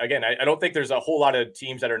 I don't think there's a whole lot of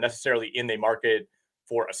teams that are necessarily in the market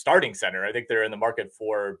for a starting center. I think they're in the market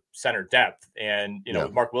for center depth. And,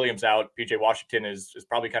 with Mark Williams out, PJ Washington is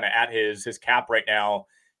probably kind of at his cap right now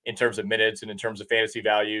in terms of minutes and in terms of fantasy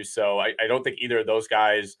value. So I don't think either of those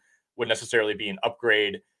guys would necessarily be an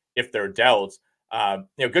upgrade if they're dealt.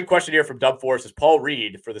 Good question here from Dub Force. Is Paul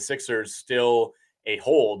Reed for the Sixers still a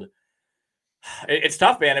hold? It's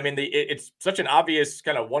tough, man. I mean, it's such an obvious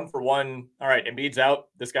kind of 1-for-1. All right, Embiid's out.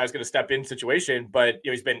 This guy's going to step in situation, but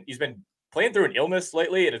he's been playing through an illness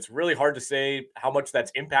lately, and it's really hard to say how much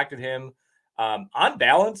that's impacted him. On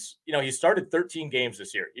balance, he started 13 games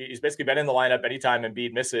this year. He's basically been in the lineup anytime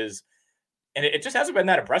Embiid misses, and it just hasn't been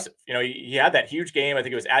that impressive. He had that huge game. I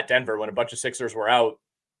think it was at Denver when a bunch of Sixers were out.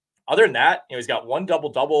 Other than that, he's got 1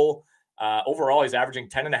 double-double. Overall, he's averaging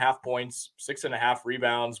 10.5 points, 6.5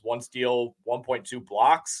 rebounds, 1 steal, 1.2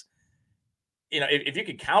 blocks. If you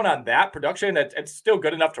could count on that production, it's still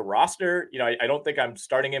good enough to roster. I don't think I'm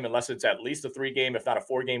starting him unless it's at least a 3-game, if not a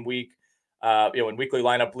 4-game week, in weekly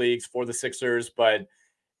lineup leagues for the Sixers. But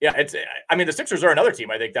yeah, the Sixers are another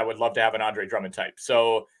team I think that would love to have an Andre Drummond type.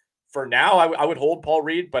 So for now, I would hold Paul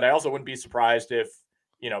Reed, but I also wouldn't be surprised if,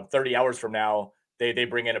 30 hours from now, they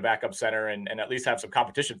bring in a backup center and at least have some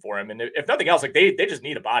competition for him. And if nothing else, like they just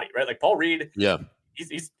need a body, right? Like Paul Reed,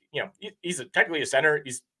 he's technically a center.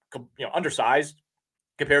 He's undersized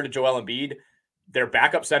compared to Joel Embiid. Their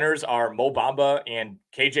backup centers are Mo Bamba and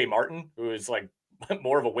KJ Martin, who is like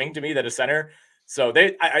more of a wing to me than a center. So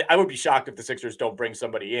I would be shocked if the Sixers don't bring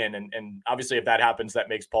somebody in. And obviously if that happens, that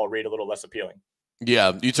makes Paul Reed a little less appealing.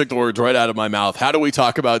 Yeah, you took the words right out of my mouth. How do we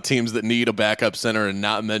talk about teams that need a backup center and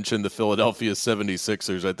not mention the Philadelphia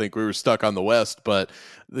 76ers? I think we were stuck on the West, but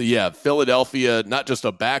Philadelphia, not just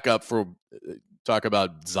a backup for talk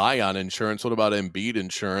about Zion insurance. What about Embiid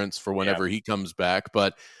insurance for whenever he comes back?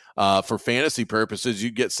 But for fantasy purposes,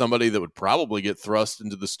 you get somebody that would probably get thrust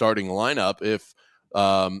into the starting lineup if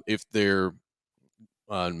they're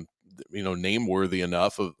name worthy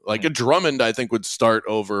enough. Of like a Drummond, I think would start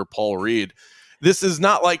over Paul Reed. This is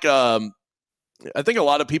not like I think a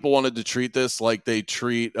lot of people wanted to treat this like they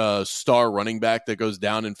treat a star running back that goes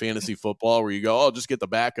down in fantasy football, where you go, just get the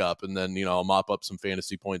backup, and then I'll mop up some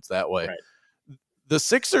fantasy points that way. Right. The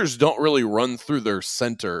Sixers don't really run through their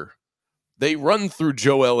center; they run through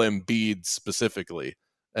Joel Embiid specifically,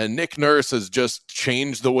 and Nick Nurse has just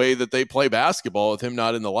changed the way that they play basketball with him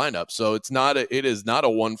not in the lineup. So it is not a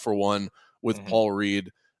 1-for-1 with Paul Reed,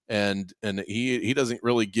 and he doesn't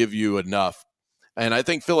really give you enough. And I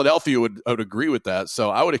think Philadelphia would agree with that. So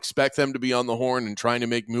I would expect them to be on the horn and trying to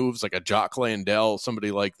make moves like a Jock Landale,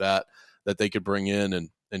 somebody like that they could bring in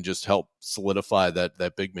and just help solidify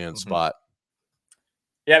that big man spot.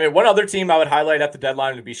 Yeah, I mean, one other team I would highlight at the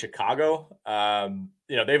deadline would be Chicago.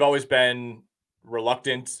 They've always been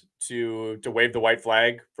reluctant to wave the white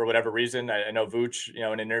flag for whatever reason. I know Vooch, in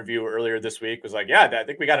an interview earlier this week was like, yeah, I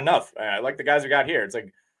think we got enough. I like the guys we got here. It's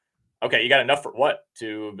like, okay, you got enough for what?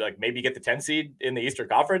 To like maybe get the 10 seed in the Eastern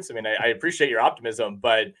Conference? I mean, I appreciate your optimism,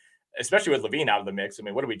 but especially with Levine out of the mix, I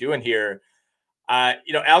mean, what are we doing here?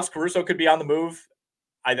 Alex Caruso could be on the move.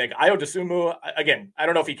 I think Ayo Dosunmu, again, I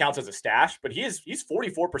don't know if he counts as a stash, but he's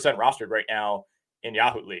 44% rostered right now in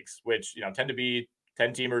Yahoo leagues, which tend to be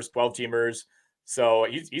 10 teamers, 12 teamers. So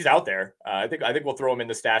he's out there. I think we'll throw him in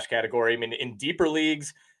the stash category. I mean, in deeper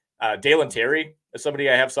leagues, Dalen Terry is somebody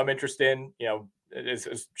I have some interest in.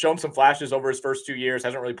 Has shown some flashes over his first 2 years,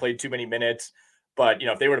 hasn't really played too many minutes. But,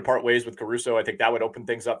 if they were to part ways with Caruso, I think that would open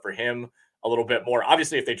things up for him a little bit more.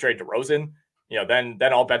 Obviously, if they trade DeRozan,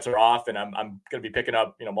 then all bets are off, and I'm going to be picking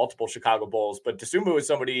up, multiple Chicago Bulls. But Dosunmu is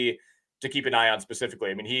somebody to keep an eye on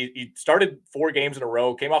specifically. I mean, he started 4 games in a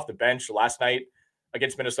row, came off the bench last night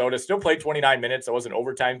against Minnesota, still played 29 minutes. That was an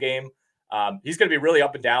overtime game. He's going to be really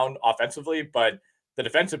up and down offensively, but the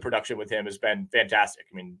defensive production with him has been fantastic.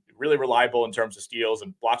 I mean, really reliable in terms of steals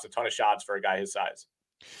and blocks a ton of shots for a guy his size.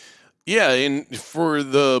 Yeah, and for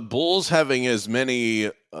the Bulls having as many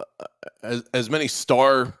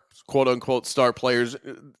star, quote unquote, star players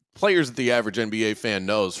that the average NBA fan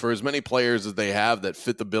knows, for as many players as they have that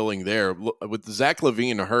fit the billing there, with Zach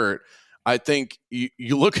LaVine hurt, I think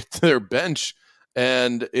you look at their bench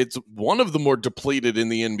and it's one of the more depleted in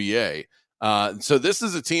the NBA. So this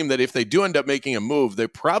is a team that if they do end up making a move, they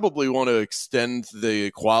probably want to extend the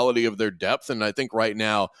quality of their depth. And I think right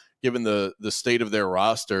now, given the state of their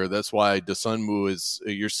roster, that's why Dosunmu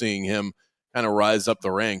you're seeing him kind of rise up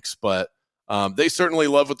the ranks. But they certainly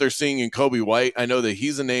love what they're seeing in Kobe White. I know that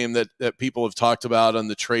he's a name that people have talked about on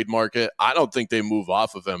the trade market. I don't think they move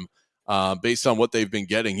off of him based on what they've been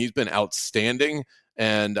getting. He's been outstanding.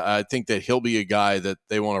 And I think that he'll be a guy that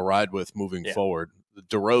they want to ride with moving forward.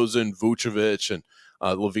 DeRozan, Vucevic, and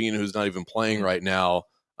Levine, who's not even playing right now.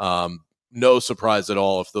 No surprise at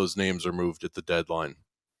all if those names are moved at the deadline.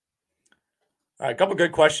 All right, a couple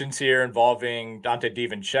good questions here involving Dante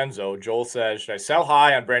DiVincenzo. Joel says, should I sell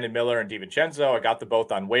high on Brandon Miller and DiVincenzo? I got them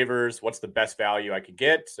both on waivers. What's the best value I could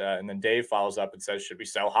get? And then Dave follows up and says, should we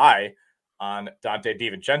sell high on Dante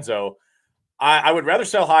DiVincenzo? I would rather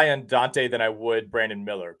sell high on Dante than I would Brandon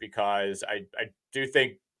Miller, because I do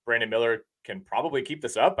think Brandon Miller can probably keep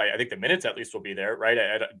this up. I think the minutes at least will be there,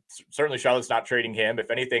 right? Certainly Charlotte's not trading him.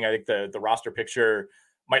 If anything, I think the roster picture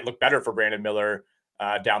might look better for Brandon Miller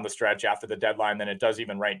down the stretch after the deadline than it does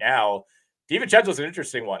even right now. DiVincenzo's an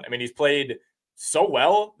interesting one. I mean, he's played so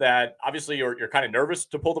well that obviously you're kind of nervous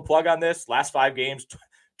to pull the plug on this. Last 5 games,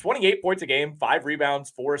 28 points a game, 5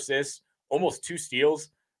 rebounds, 4 assists, almost 2 steals.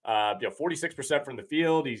 46% from the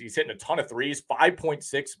field. He's hitting a ton of threes,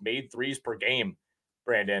 5.6 made threes per game,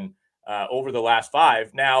 Brandon, over the last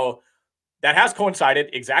 5. Now, that has coincided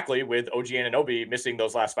exactly with OG Anunoby missing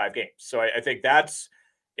those last 5 games. So I think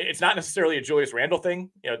it's not necessarily a Julius Randle thing.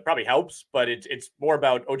 It probably helps, but it's more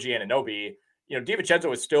about OG Anunoby. DiVincenzo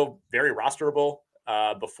was still very rosterable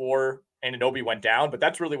before Anunoby went down, but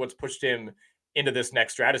that's really what's pushed him into this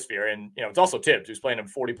next stratosphere. And, it's also Tibbs, who's playing him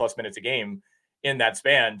 40 plus minutes a game in that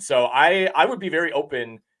span. So I would be very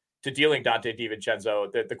open to dealing Dante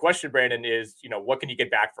DiVincenzo. The question, Brandon, is, what can you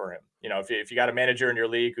get back for him? If you got a manager in your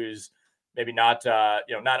league who's maybe not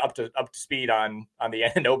not up to speed on the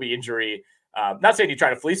Anunoby injury, not saying you try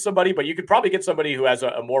to fleece somebody, but you could probably get somebody who has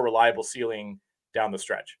a more reliable ceiling down the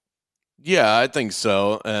stretch. Yeah, I think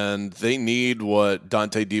so. And they need what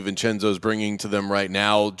Dante DiVincenzo is bringing to them right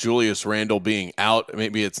now. Julius Randle being out,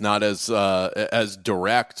 maybe it's not as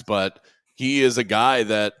direct, but he is a guy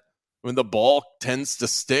that when the ball tends to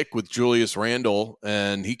stick with Julius Randle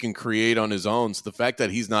and he can create on his own. So the fact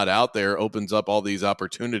that he's not out there opens up all these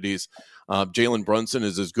opportunities. Jalen Brunson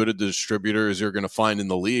is as good a distributor as you're going to find in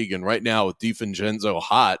the league. And right now with DiVincenzo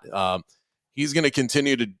hot, he's going to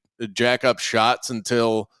continue to jack up shots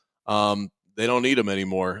until they don't need him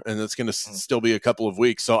anymore, and it's going to still be a couple of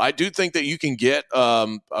weeks. So I do think that you can get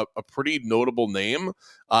a pretty notable name.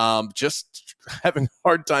 Just having a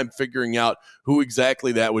hard time figuring out who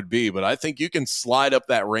exactly that would be, but I think you can slide up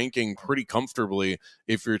that ranking pretty comfortably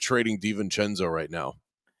if you're trading DiVincenzo right now.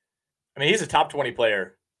 I mean, he's a top 20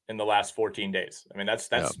 player in the last 14 days. I mean, that's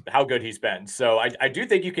how good he's been. So I do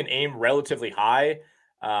think you can aim relatively high.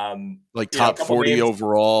 Like top 40 names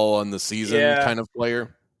overall on the season kind of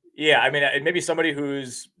player. Yeah, I mean, maybe somebody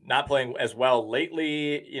who's not playing as well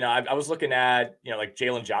lately. I was looking at, like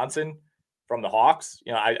Jalen Johnson from the Hawks.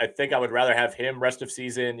 I think I would rather have him rest of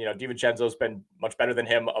season. DiVincenzo's been much better than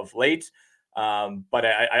him of late. But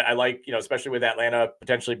I like, especially with Atlanta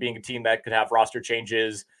potentially being a team that could have roster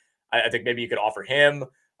changes, I think maybe you could offer him.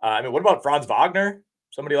 I mean, what about Franz Wagner?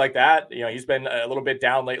 Somebody like that. He's been a little bit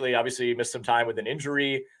down lately. Obviously, he missed some time with an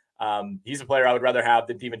injury. He's a player I would rather have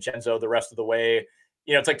than DiVincenzo the rest of the way.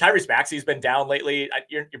 It's like Tyrese Maxey's been down lately.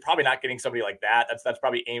 You're probably not getting somebody like that. That's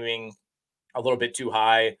probably aiming a little bit too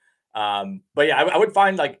high. But yeah, I would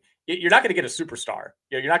find like you're not going to get a superstar.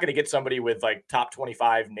 You're not going to get somebody with like top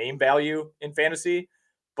 25 name value in fantasy.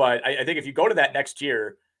 But I think if you go to that next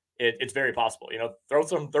year, it's very possible. Throw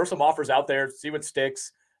some offers out there, see what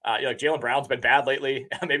sticks. Like Jaylen Brown's been bad lately.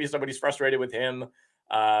 Maybe somebody's frustrated with him.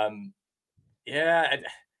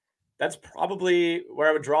 That's probably where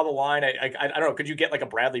I would draw the line. I don't know. Could you get like a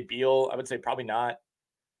Bradley Beal? I would say probably not.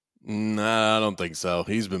 Nah, I don't think so.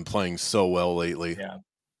 He's been playing so well lately. Yeah.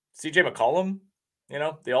 CJ McCollum,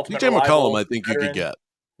 the ultimate. CJ McCollum, I think veteran. You could get.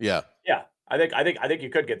 Yeah. Yeah. I think you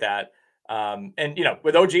could get that. And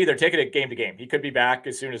with OG, they're taking it game to game. He could be back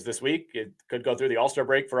as soon as this week. It could go through the All-Star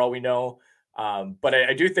break for all we know. But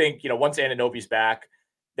I do think, once Anunoby's back,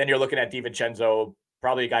 then you're looking at DiVincenzo,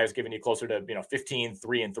 probably a guy who's giving you closer to, 15,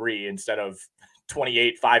 3-3 instead of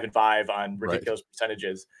 28, 5-5 on ridiculous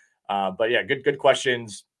percentages. But yeah, good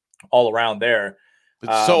questions all around there.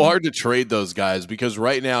 It's so hard to trade those guys because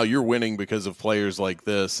right now you're winning because of players like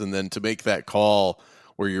this. And then to make that call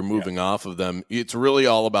where you're moving off of them, it's really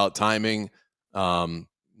all about timing. You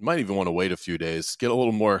might even want to wait a few days, get a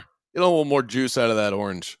little more juice out of that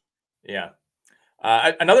orange. Yeah.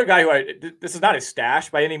 Another guy who this is not his stash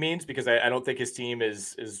by any means, because I don't think his team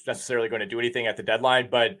is necessarily going to do anything at the deadline,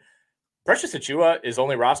 but Precious Achiuwa is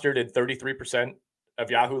only rostered in 33% of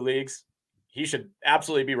Yahoo leagues. He should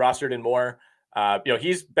absolutely be rostered in more.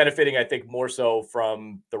 He's benefiting, I think, more so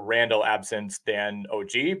from the Randall absence than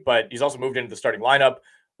OG, but he's also moved into the starting lineup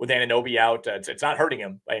with Anunoby out. It's not hurting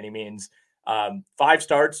him by any means. 5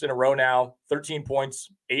 starts in a row now, 13 points,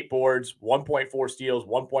 8 boards, 1.4 steals,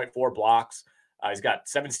 1.4 blocks. He's got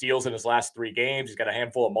 7 steals in his last 3 games. He's got a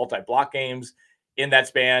handful of multi-block games in that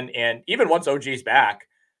span. And even once OG's back,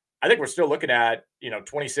 I think we're still looking at,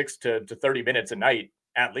 26 to 30 minutes a night,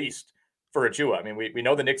 at least, for Achiuwa. I mean, we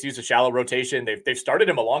know the Knicks use a shallow rotation. They've started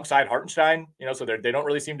him alongside Hartenstein, so they don't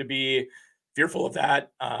really seem to be fearful of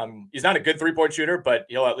that. He's not a good 3-point shooter, but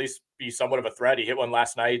he'll at least be somewhat of a threat. He hit one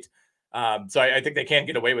last night. So I think they can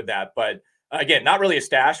get away with that. But again, not really a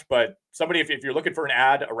stash, but somebody, if you're looking for an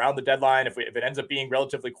ad around the deadline, if it ends up being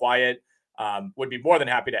relatively quiet, would be more than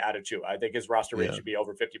happy to add Achiuwa. I think his roster rate should be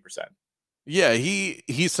over 50%. Yeah,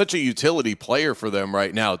 he's such a utility player for them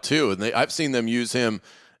right now, too. And I've seen them use him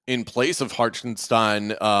in place of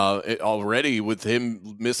Hartenstein already with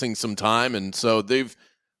him missing some time. And so they've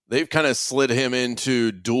kind of slid him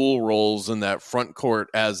into dual roles in that front court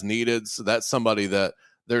as needed. So that's somebody that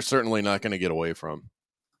they're certainly not going to get away from.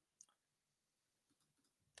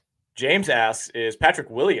 James asks, is Patrick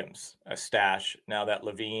Williams a stash now that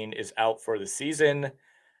Levine is out for the season?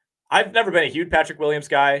 I've never been a huge Patrick Williams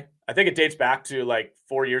guy. I think it dates back to like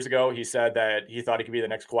 4 years ago. He said that he thought he could be the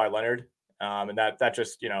next Kawhi Leonard. And that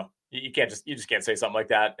just, you just can't say something like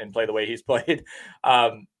that and play the way he's played.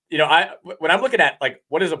 When I'm looking at like,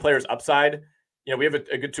 what is a player's upside? We have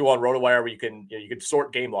a good tool on RotoWire where you can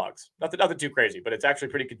sort game logs. Nothing too crazy, but it's actually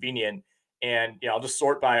pretty convenient. And I'll just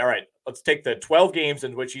sort by, all right, let's take the 12 games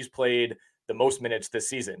in which he's played the most minutes this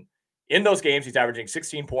season. In those games, he's averaging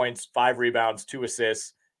 16 points, 5 rebounds, 2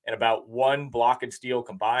 assists, and about 1 block and steal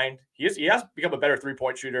combined. He has become a better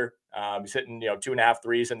 3-point shooter. He's hitting 2.5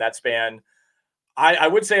 threes in that span. I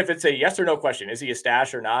would say if it's a yes or no question, is he a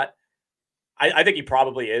stash or not? I think he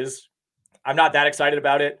probably is. I'm not that excited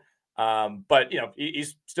about it. But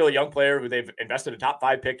he's still a young player who they've invested a top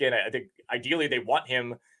 5 pick in. I think ideally they want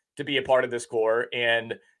him to be a part of this core.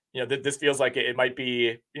 And, this feels like it might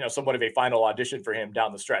be, somewhat of a final audition for him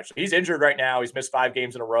down the stretch. He's injured right now. He's missed 5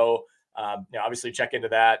 games in a row. Obviously check into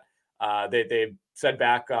that. They said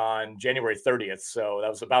back on January 30th. So that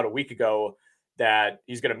was about a week ago that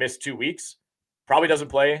he's going to miss 2 weeks. Probably doesn't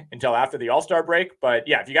play until after the All-Star break. But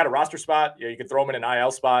yeah, if you got a roster spot, you can throw him in an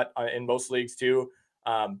IL spot in most leagues too.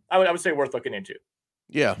 I would say worth looking into.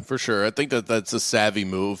 Yeah, for sure. I think that's a savvy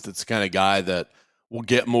move. That's the kind of guy that will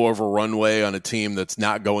get more of a runway on a team that's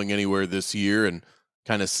not going anywhere this year and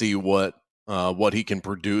kind of see what he can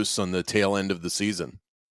produce on the tail end of the season.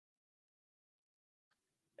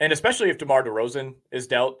 And especially if DeMar DeRozan is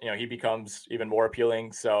dealt, he becomes even more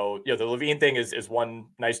appealing. So, the Levine thing is one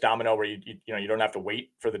nice domino where you don't have to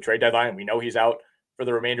wait for the trade deadline. We know he's out for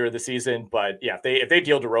the remainder of the season, but yeah, if they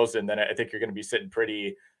deal DeRozan, then I think you're going to be sitting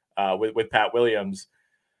pretty with Pat Williams.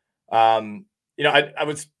 I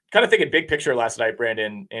was kind of thinking big picture last night,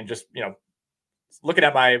 Brandon, and just looking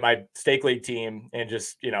at my stake league team and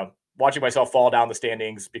just watching myself fall down the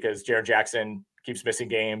standings because Jaren Jackson keeps missing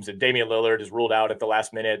games and Damian Lillard is ruled out at the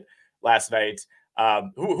last minute last night.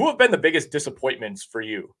 Who have been the biggest disappointments for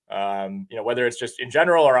you? Whether it's just in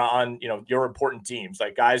general or on your important teams,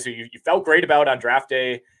 like guys who you felt great about on draft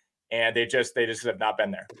day, and they just have not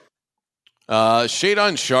been there.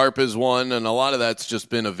 Shadon Sharp is one, and a lot of that's just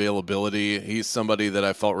been availability. He's somebody that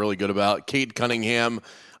I felt really good about. Cade Cunningham,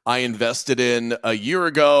 I invested in a year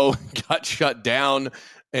ago, got shut down,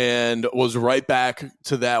 and was right back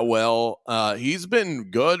to that well. He's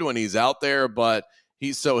been good when he's out there, but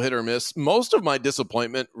he's so hit or miss. Most of my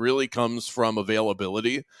disappointment really comes from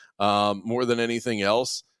availability more than anything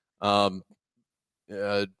else.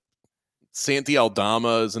 Santi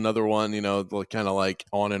Aldama is another one, kind of like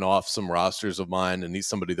on and off some rosters of mine, and he's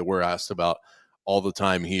somebody that we're asked about all the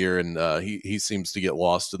time here, and he seems to get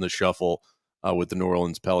lost in the shuffle with the New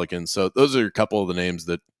Orleans Pelicans. So those are a couple of the names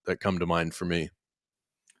that come to mind for me.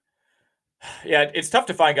 Yeah, it's tough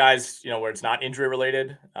to find guys, where it's not injury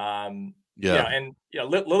related. Lillard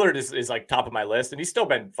is like top of my list, and he's still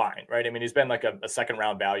been fine, right? I mean, he's been like a second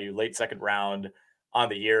round value, late second round on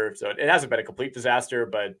the year, so it hasn't been a complete disaster.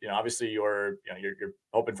 But obviously, you're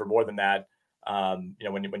hoping for more than that.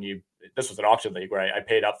 When you this was an auction league where I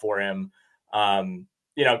paid up for him.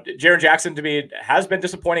 Jaren Jackson to me has been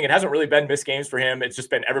disappointing. It hasn't really been missed games for him. It's just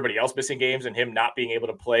been everybody else missing games and him not being able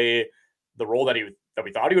to play the role that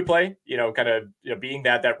we thought he would play, being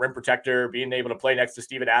that rim protector, being able to play next to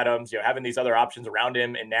Steven Adams, having these other options around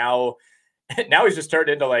him. And now he's just turned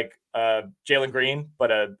into like Jalen Green,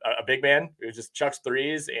 but a big man who just chucks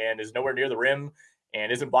threes and is nowhere near the rim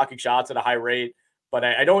and isn't blocking shots at a high rate. But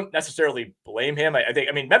I don't necessarily blame him. I think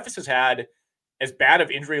Memphis has had as bad of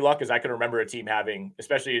injury luck as I can remember a team having,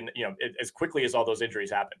 especially as quickly as all those injuries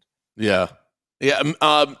happened. Yeah. Yeah,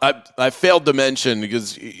 I failed to mention,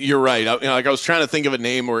 because you're right. I was trying to think of a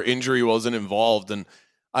name where injury wasn't involved, and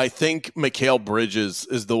I think Mikal Bridges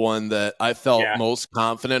is the one that I felt most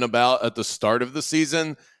confident about at the start of the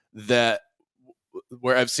season,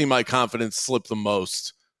 where I've seen my confidence slip the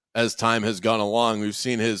most as time has gone along. We've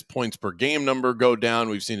seen his points per game number go down.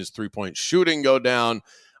 We've seen his 3-point shooting go down.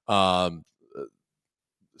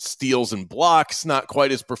 Steals and blocks, not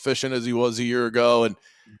quite as proficient as he was a year ago, and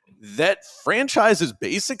that franchise is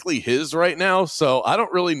basically his right now. So I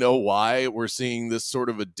don't really know why we're seeing this sort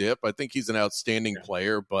of a dip. I think he's an outstanding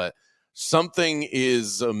player, but something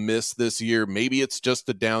is amiss this year. Maybe it's just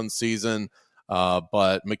a down season,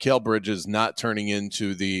 but Mikal Bridges not turning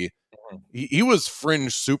into he was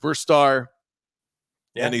fringe superstar,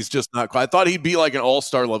 and he's just not quite. I thought he'd be like an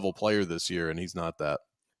all-star level player this year, and he's not that.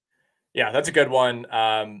 Yeah, that's a good one.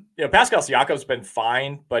 Pascal Siakam's been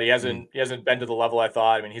fine, but he hasn't been to the level I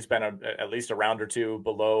thought. I mean, he's been at least a round or two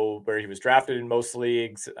below where he was drafted in most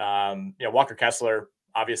leagues. Walker Kessler,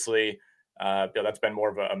 obviously, that's been more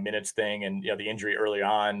of a minutes thing, and the injury early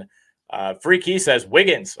on. Free Key says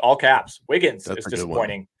Wiggins, all caps. Wiggins is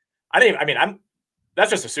disappointing. That's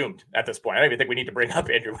just assumed at this point. I don't even think we need to bring up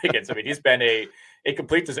Andrew Wiggins. I mean, he's been a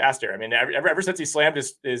complete disaster. I mean, ever since he slammed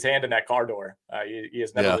his hand in that car door, he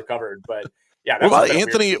has never recovered. But yeah, what about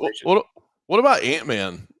Anthony? What about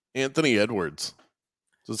Ant-Man? Anthony Edwards?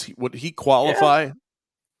 Would he qualify?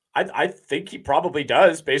 I think he probably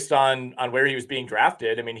does based on where he was being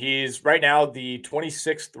drafted. I mean, he's right now the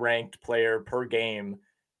 26th ranked player per game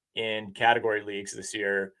in category leagues this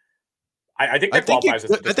year. I think that qualifies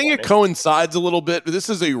as a I think it coincides a little bit. This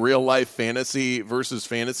is a real life fantasy versus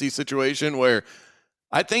fantasy situation where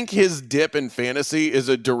I think his dip in fantasy is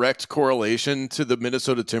a direct correlation to the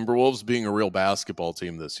Minnesota Timberwolves being a real basketball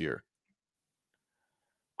team this year.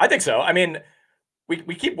 I think so. I mean,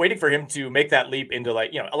 we keep waiting for him to make that leap into,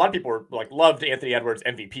 like, a lot of people were like loved Anthony Edwards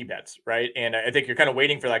MVP bets, right? And I think you're kind of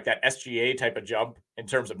waiting for like that SGA type of jump in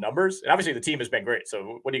terms of numbers. And obviously the team has been great.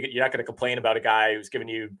 So you're not going to complain about a guy who's giving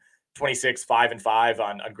you 26, 5 and 5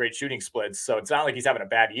 on great shooting splits. So it's not like he's having a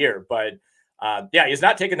bad year, but he's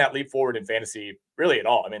not taking that leap forward in fantasy really at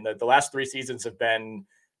all. I mean, the last 3 seasons have been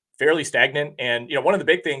fairly stagnant. And, one of the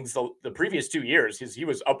big things the previous 2 years, he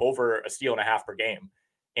was up over a steal and a half per game.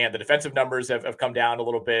 And the defensive numbers have come down a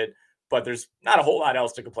little bit, but there's not a whole lot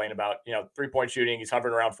else to complain about. 3-point shooting, he's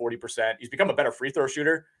hovering around 40%. He's become a better free throw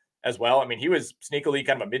shooter as well. I mean, he was sneakily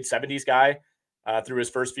kind of a mid-70s guy through his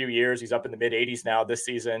first few years. He's up in the mid-80s now this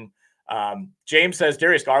season. James says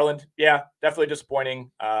Darius Garland, yeah, definitely disappointing.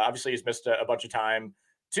 Obviously, he's missed a bunch of time.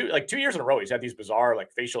 2 years in a row, he's had these bizarre like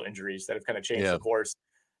facial injuries that have kind of changed the course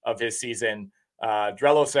of his season.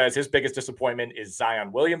 Drello says his biggest disappointment is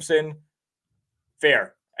Zion Williamson.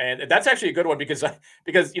 Fair. And that's actually a good one because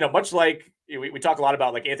much like we talk a lot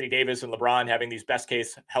about like Anthony Davis and LeBron having these best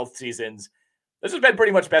case health seasons, this has been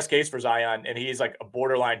pretty much best case for Zion, and he's like a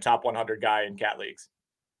borderline top 100 guy in cat leagues.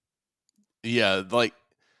 Yeah, like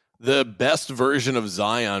the best version of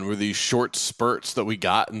Zion were these short spurts that we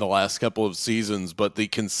got in the last couple of seasons, but the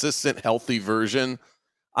consistent healthy version,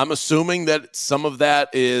 I'm assuming that some of that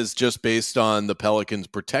is just based on the Pelicans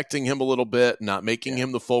protecting him a little bit, not making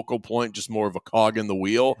him the focal point, just more of a cog in the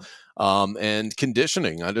wheel, and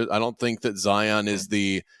conditioning. I don't think that Zion is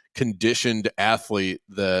the conditioned athlete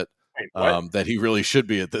that that he really should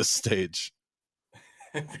be at this stage.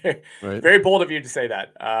 Very bold of you to say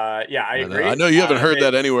that. I agree. I know you haven't heard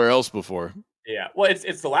that anywhere else before. Yeah, well,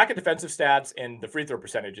 it's the lack of defensive stats, and the free throw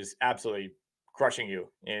percentage is absolutely crushing you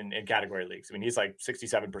in category leagues. I mean, he's like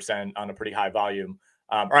 67% on a pretty high volume.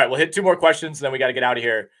 All right, we'll hit 2 more questions, and then we got to get out of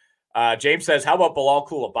here. James says, how about Bilal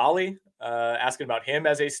Coulibaly? Asking about him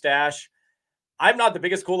as a stash. I'm not the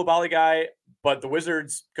biggest Coulibaly guy, but the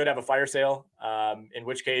Wizards could have a fire sale, in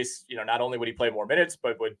which case, not only would he play more minutes,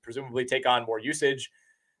 but would presumably take on more usage.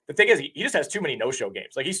 The thing is, he just has too many no-show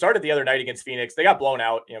games. Like, he started the other night against Phoenix. They got blown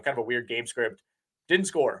out, kind of a weird game script. Didn't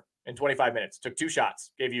score in 25 minutes, took 2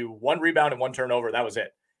 shots, gave you 1 rebound and 1 turnover. That was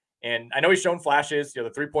it. And I know he's shown flashes.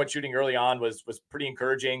 The 3-point shooting early on was pretty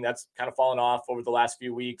encouraging. That's kind of fallen off over the last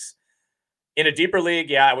few weeks. In a deeper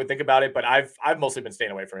league, I would think about it, but I've mostly been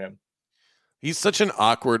staying away from him. He's such an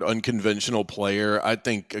awkward, unconventional player. I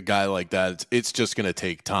think a guy like that, it's just going to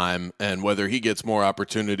take time. And whether he gets more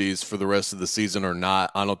opportunities for the rest of the season or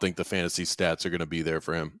not, I don't think the fantasy stats are going to be there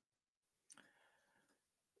for him.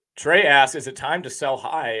 Trey asks, is it time to sell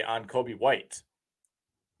high on Kobe White?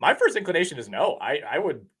 My first inclination is no. I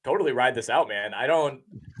would totally ride this out, man. I don't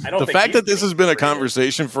the think fact that this has been a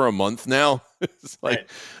conversation for a month now, it's like, right.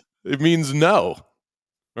 It means no,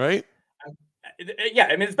 right? Yeah,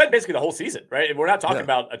 I mean, it's been basically the whole season, right? We're not talking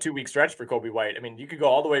about a 2-week stretch for Kobe White. I mean, you could go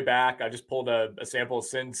all the way back. I just pulled a sample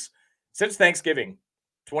since Thanksgiving.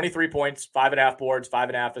 23 points, 5.5 boards,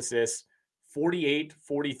 5.5 assists, 48,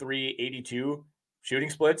 43, 82 shooting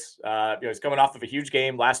splits. He's coming off of a huge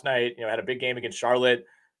game last night. Had a big game against Charlotte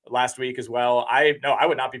last week as well. I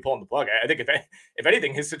would not be pulling the plug. I think if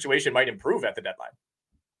anything, his situation might improve at the deadline.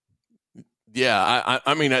 Yeah,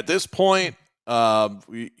 I mean, at this point,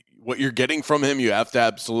 what you're getting from him, you have to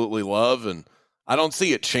absolutely love, and I don't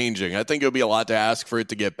see it changing. I think it would be a lot to ask for it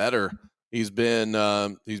to get better. He's been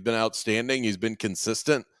outstanding. He's been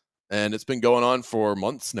consistent, and it's been going on for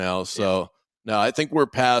months now. So no, I think we're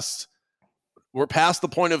past the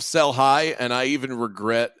point of sell high, and I even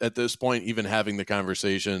regret at this point even having the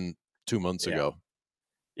conversation 2 months ago.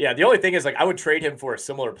 Yeah, the only thing is, like, I would trade him for a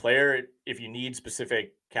similar player if you need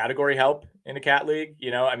specific category help in a cat league.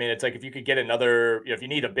 I mean, it's like if you could get another, if you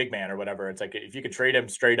need a big man or whatever, it's like if you could trade him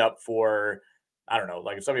straight up for, I don't know,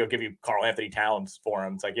 like if somebody will give you Karl Anthony Towns for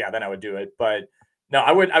him, it's like, yeah, then I would do it. But no,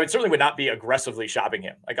 I would certainly would not be aggressively shopping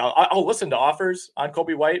him. Like I'll listen to offers on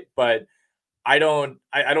Kobe White, but I don't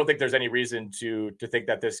think there's any reason to think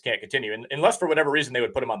that this can't continue, unless for whatever reason they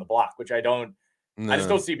would put him on the block, which I just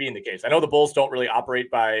don't see being the case. I know the Bulls don't really operate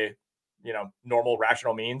by, normal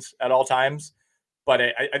rational means at all times, but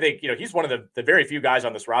I think, he's one of the very few guys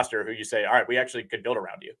on this roster who you say, all right, we actually could build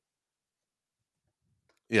around you.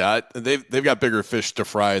 Yeah, they've got bigger fish to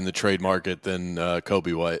fry in the trade market than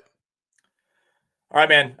Kobe White. All right,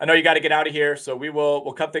 man. I know you got to get out of here, so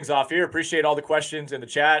we'll cut things off here. Appreciate all the questions in the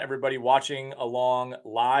chat, everybody watching along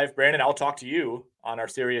live. Brandon, I'll talk to you on our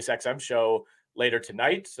Sirius XM show later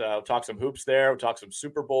tonight. We'll talk some hoops there. We'll talk some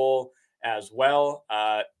Super Bowl as well.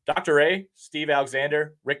 Dr. A, Steve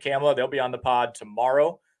Alexander, Rick Kamla, they'll be on the pod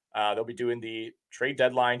tomorrow. They'll be doing the trade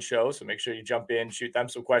deadline show, so make sure you jump in, shoot them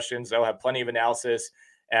some questions. They'll have plenty of analysis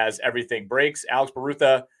as everything breaks. Alex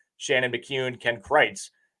Barutha, Shannon McCune, Ken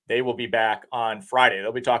Kravitz, they will be back on Friday.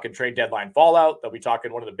 They'll be talking trade deadline fallout. They'll be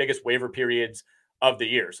talking one of the biggest waiver periods of the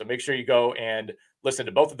year. So make sure you go and listen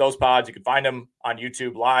to both of those pods. You can find them on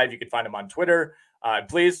YouTube live. You can find them on Twitter.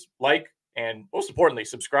 Please like and most importantly,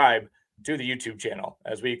 subscribe to the YouTube channel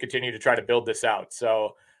as we continue to try to build this out.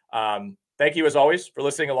 So thank you as always for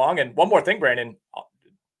listening along. And one more thing, Brandon,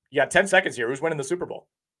 you got 10 seconds here. Who's winning the Super Bowl?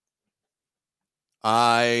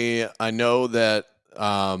 I know that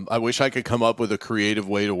I wish I could come up with a creative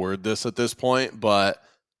way to word this at this point, but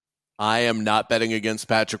I am not betting against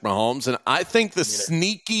Patrick Mahomes. And I think the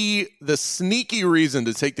sneaky reason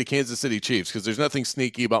to take the Kansas City Chiefs, because there's nothing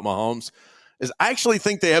sneaky about Mahomes, is I actually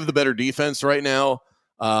think they have the better defense right now.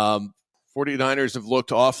 49ers have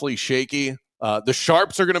looked awfully shaky. The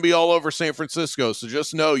Sharps are going to be all over San Francisco, so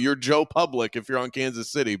just know you're Joe Public if you're on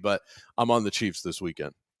Kansas City, but I'm on the Chiefs this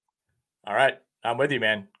weekend. All right. I'm with you,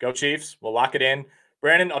 man. Go Chiefs. We'll lock it in.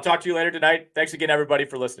 Brandon, I'll talk to you later tonight. Thanks again, everybody,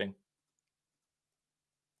 for listening.